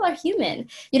these people are human.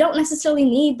 You don't necessarily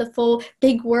need the full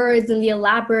big words and the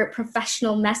elaborate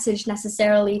professional message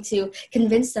necessarily to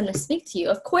convince them to speak to you.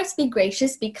 Of course, be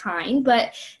gracious, be kind,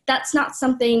 but that's not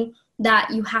something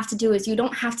that you have to do. Is you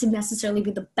don't have to necessarily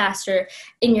be the best or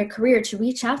in your career to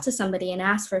reach out to somebody and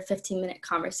ask for a 15-minute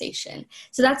conversation.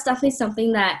 So that's definitely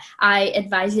something that I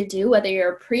advise you to do, whether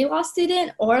you're a pre-law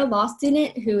student or a law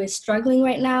student who is struggling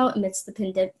right now amidst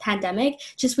the pandemic.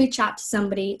 Just reach out to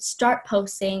somebody, start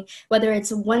posting, whether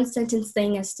it's a one-sentence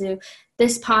thing as to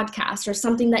this podcast or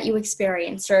something that you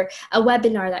experienced or a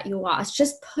webinar that you watched.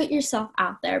 Just put yourself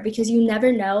out there, because you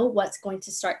never know what's going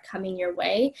to start coming your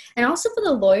way. And also for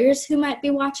the lawyers who might be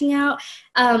watching out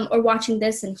or watching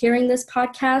this and hearing this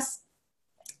podcast,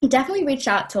 definitely reach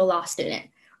out to a law student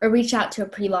or reach out to a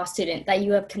pre-law student that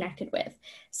you have connected with.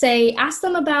 Ask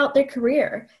them about their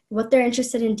career, what they're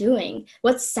interested in doing,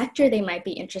 what sector they might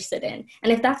be interested in.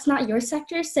 And if that's not your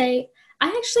sector, say, I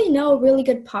actually know a really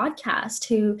good podcast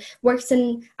who works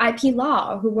in IP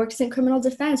law or who works in criminal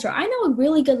defense, or I know a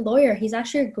really good lawyer. He's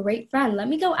actually a great friend. Let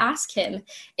me go ask him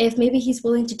if maybe he's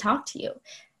willing to talk to you.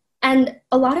 And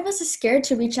a lot of us are scared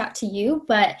to reach out to you,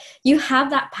 but you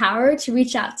have that power to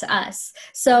reach out to us.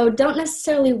 So don't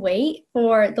necessarily wait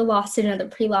for the law student or the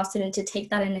pre-law student to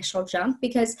take that initial jump,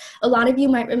 because a lot of you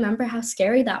might remember how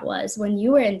scary that was when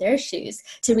you were in their shoes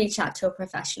to reach out to a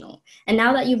professional. And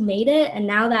now that you've made it, and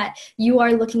now that you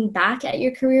are looking back at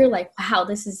your career like, wow,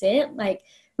 this is it, like,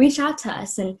 reach out to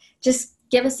us and just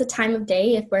give us the time of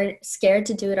day if we're scared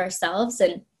to do it ourselves.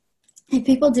 And If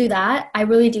people do that, I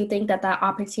really do think that that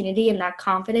opportunity and that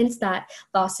confidence that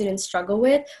law students struggle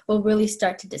with will really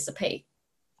start to dissipate.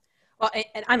 Well,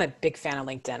 and I'm a big fan of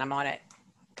LinkedIn. I'm on it.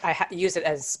 Use it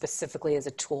as specifically as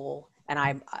a tool. And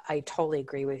I totally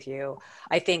agree with you.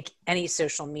 I think any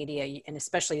social media, and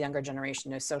especially younger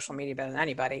generation, knows social media better than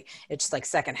anybody. It's just like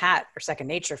second hat or second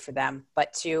nature for them.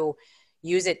 But to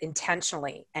use it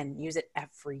intentionally and use it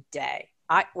every day.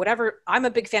 I'm a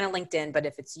big fan of LinkedIn, but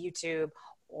if it's YouTube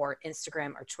or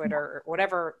Instagram or Twitter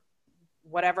or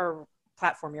whatever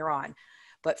platform you're on.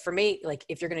 But for me, like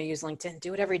if you're going to use LinkedIn,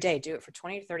 do it every day. Do it for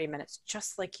 20 to 30 minutes,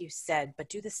 just like you said, but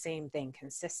do the same thing.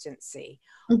 Consistency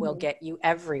will get you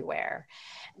everywhere.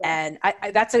 And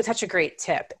that's such a great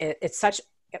tip. It's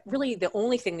really the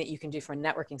only thing that you can do from a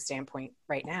networking standpoint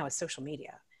right now is social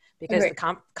media, because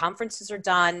the conferences are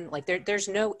done. Like there's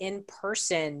no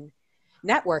in-person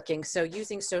networking. So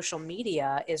using social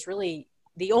media is really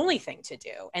the only thing to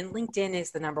do. And LinkedIn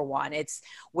is the number one. It's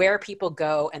where people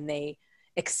go and they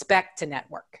expect to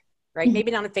network, right?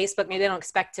 Maybe not on Facebook. Maybe they don't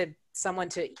expect someone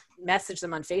to message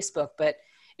them on Facebook, but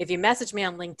if you message me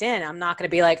on LinkedIn, I'm not going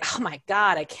to be like, oh my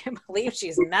God, I can't believe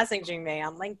she's messaging me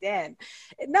on LinkedIn.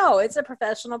 No, it's a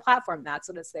professional platform. That's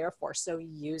what it's there for. So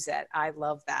use it. I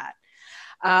love that.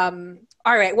 All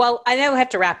right. Well, I know we have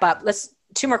to wrap up.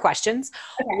 Two more questions.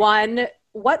 Okay. One,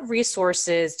 what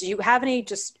resources, do you have any,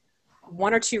 just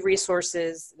one or two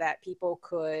resources that people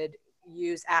could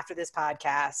use after this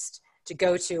podcast to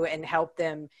go to and help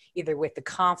them either with the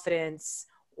confidence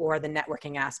or the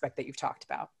networking aspect that you've talked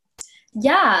about?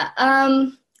 Yeah.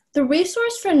 The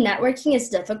resource for networking is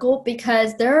difficult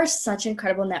because there are such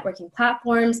incredible networking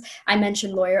platforms. I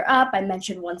mentioned LawyerUp, I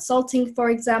mentioned Onesulting, for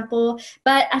example.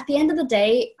 But at the end of the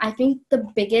day, I think the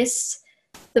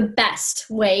best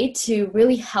way to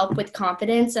really help with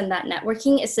confidence and that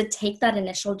networking is to take that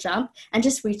initial jump and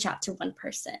just reach out to one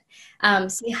person.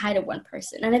 Say hi to one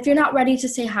person. And if you're not ready to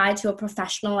say hi to a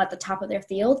professional at the top of their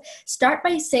field, start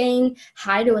by saying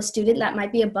hi to a student that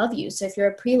might be above you. So if you're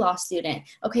a pre-law student,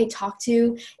 okay, talk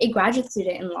to a graduate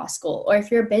student in law school. Or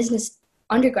if you're a business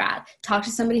undergrad, talk to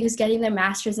somebody who's getting their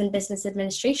master's in business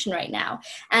administration right now,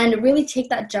 and really take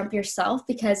that jump yourself,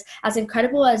 because as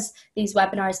incredible as these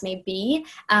webinars may be,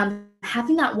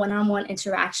 having that one-on-one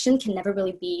interaction can never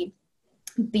really be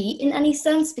in any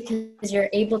sense, because you're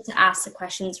able to ask the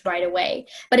questions right away.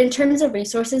 But in terms of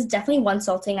resources, definitely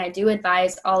Onesulting. I do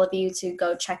advise all of you to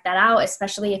go check that out,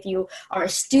 especially if you are a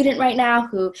student right now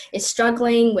who is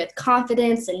struggling with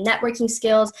confidence and networking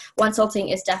skills.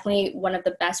 Onesulting is definitely one of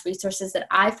the best resources that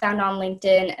I found on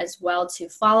LinkedIn as well to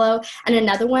follow. And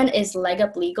another one is Leg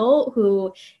Up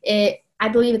Legal, I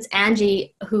believe it's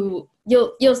Angie, who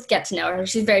you'll get to know her.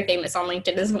 She's very famous on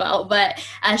LinkedIn as well, but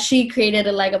she created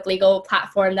a Leg Up Legal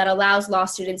platform that allows law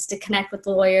students to connect with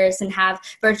lawyers and have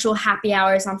virtual happy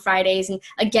hours on Fridays. And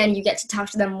again, you get to talk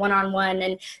to them one-on-one.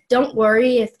 And don't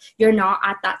worry if you're not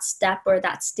at that step or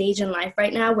that stage in life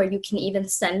right now where you can even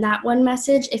send that one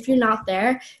message. If you're not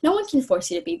there, no one can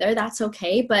force you to be there. That's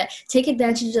okay, but take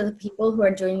advantage of the people who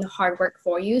are doing the hard work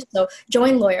for you. So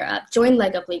join LawyerUp, join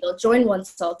Leg Up Legal, join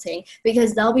Onesulting,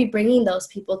 because they'll be bringing those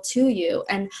people to you,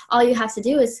 and all you have to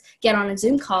do is get on a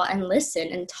Zoom call and listen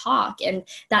and talk, and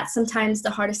that's sometimes the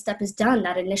hardest step is done.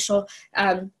 That initial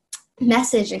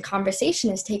message and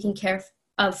conversation is taken care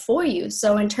of for you.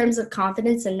 So in terms of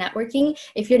confidence and networking,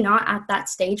 if you're not at that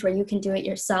stage where you can do it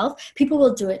yourself, people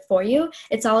will do it for you.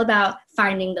 It's all about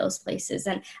finding those places,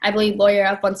 and I believe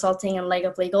LawyerUp, Onesulting, and Leg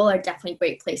Up Legal are definitely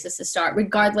great places to start,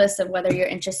 regardless of whether you're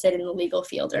interested in the legal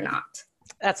field or not.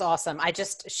 That's awesome. I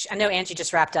know Angie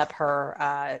just wrapped up her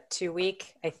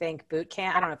 2-week, I think, boot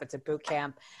camp. I don't know if it's a boot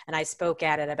camp. And I spoke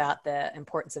at it about the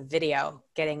importance of video,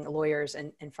 getting lawyers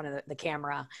in front of the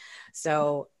camera.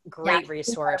 So great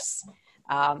resource.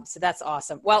 So that's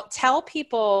awesome. Well, tell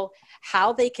people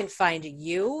how they can find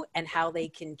you and how they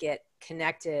can get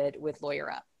connected with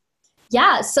LawyerUp.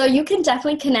 Yeah, so you can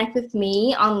definitely connect with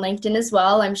me on LinkedIn as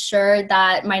well. I'm sure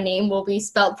that my name will be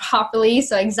spelled properly.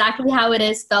 So exactly how it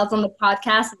is spelled on the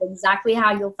podcast is exactly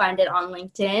how you'll find it on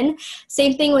LinkedIn.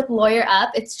 Same thing with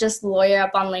LawyerUp. It's just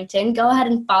LawyerUp on LinkedIn. Go ahead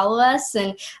and follow us,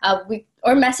 and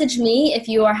or message me if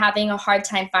you are having a hard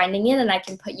time finding it, and I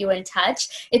can put you in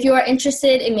touch. If you are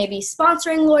interested in maybe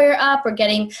sponsoring LawyerUp or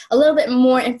getting a little bit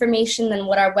more information than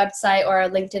what our website or our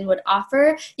LinkedIn would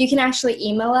offer, you can actually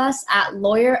email us at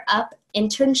lawyerup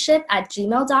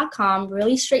LawyerUpinternship@gmail.com.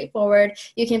 Really straightforward.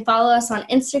 You can follow us on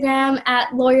Instagram at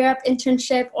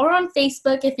LawyerUpInternship or on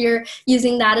Facebook if you're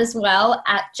using that as well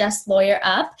at just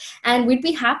LawyerUp. And we'd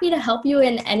be happy to help you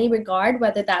in any regard,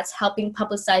 whether that's helping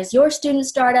publicize your student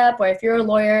startup or if you're a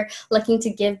lawyer looking to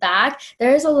give back.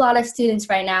 There's a lot of students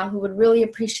right now who would really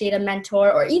appreciate a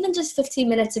mentor or even just 15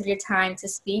 minutes of your time to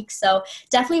speak. So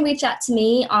definitely reach out to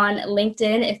me on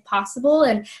LinkedIn if possible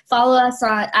and follow us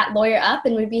at LawyerUp,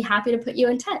 and we'd be happy to put you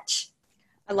in touch.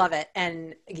 I love it.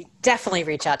 And definitely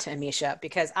reach out to Umeesha,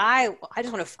 because I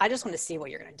just want to see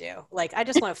what you're going to do. Like, I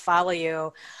just want to follow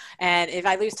you. And if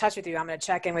I lose touch with you, I'm going to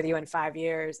check in with you in 5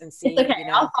 years and see, It's okay,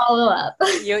 I'll follow up.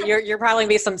 you're probably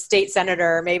be some state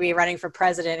senator, maybe running for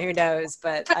president, who knows,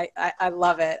 but I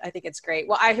love it. I think it's great.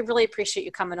 Well, I really appreciate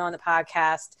you coming on the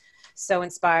podcast. So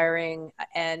inspiring,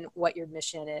 and what your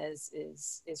mission is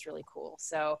really cool.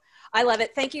 So I love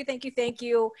it. Thank you, thank you, thank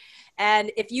you. And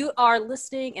if you are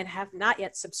listening and have not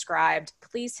yet subscribed,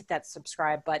 please hit that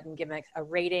subscribe button, give me a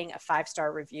rating, a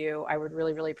 5-star review. I would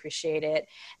really, really appreciate it.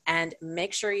 And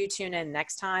make sure you tune in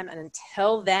next time. And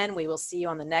until then, we will see you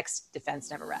on the next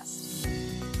Defense Never Rests.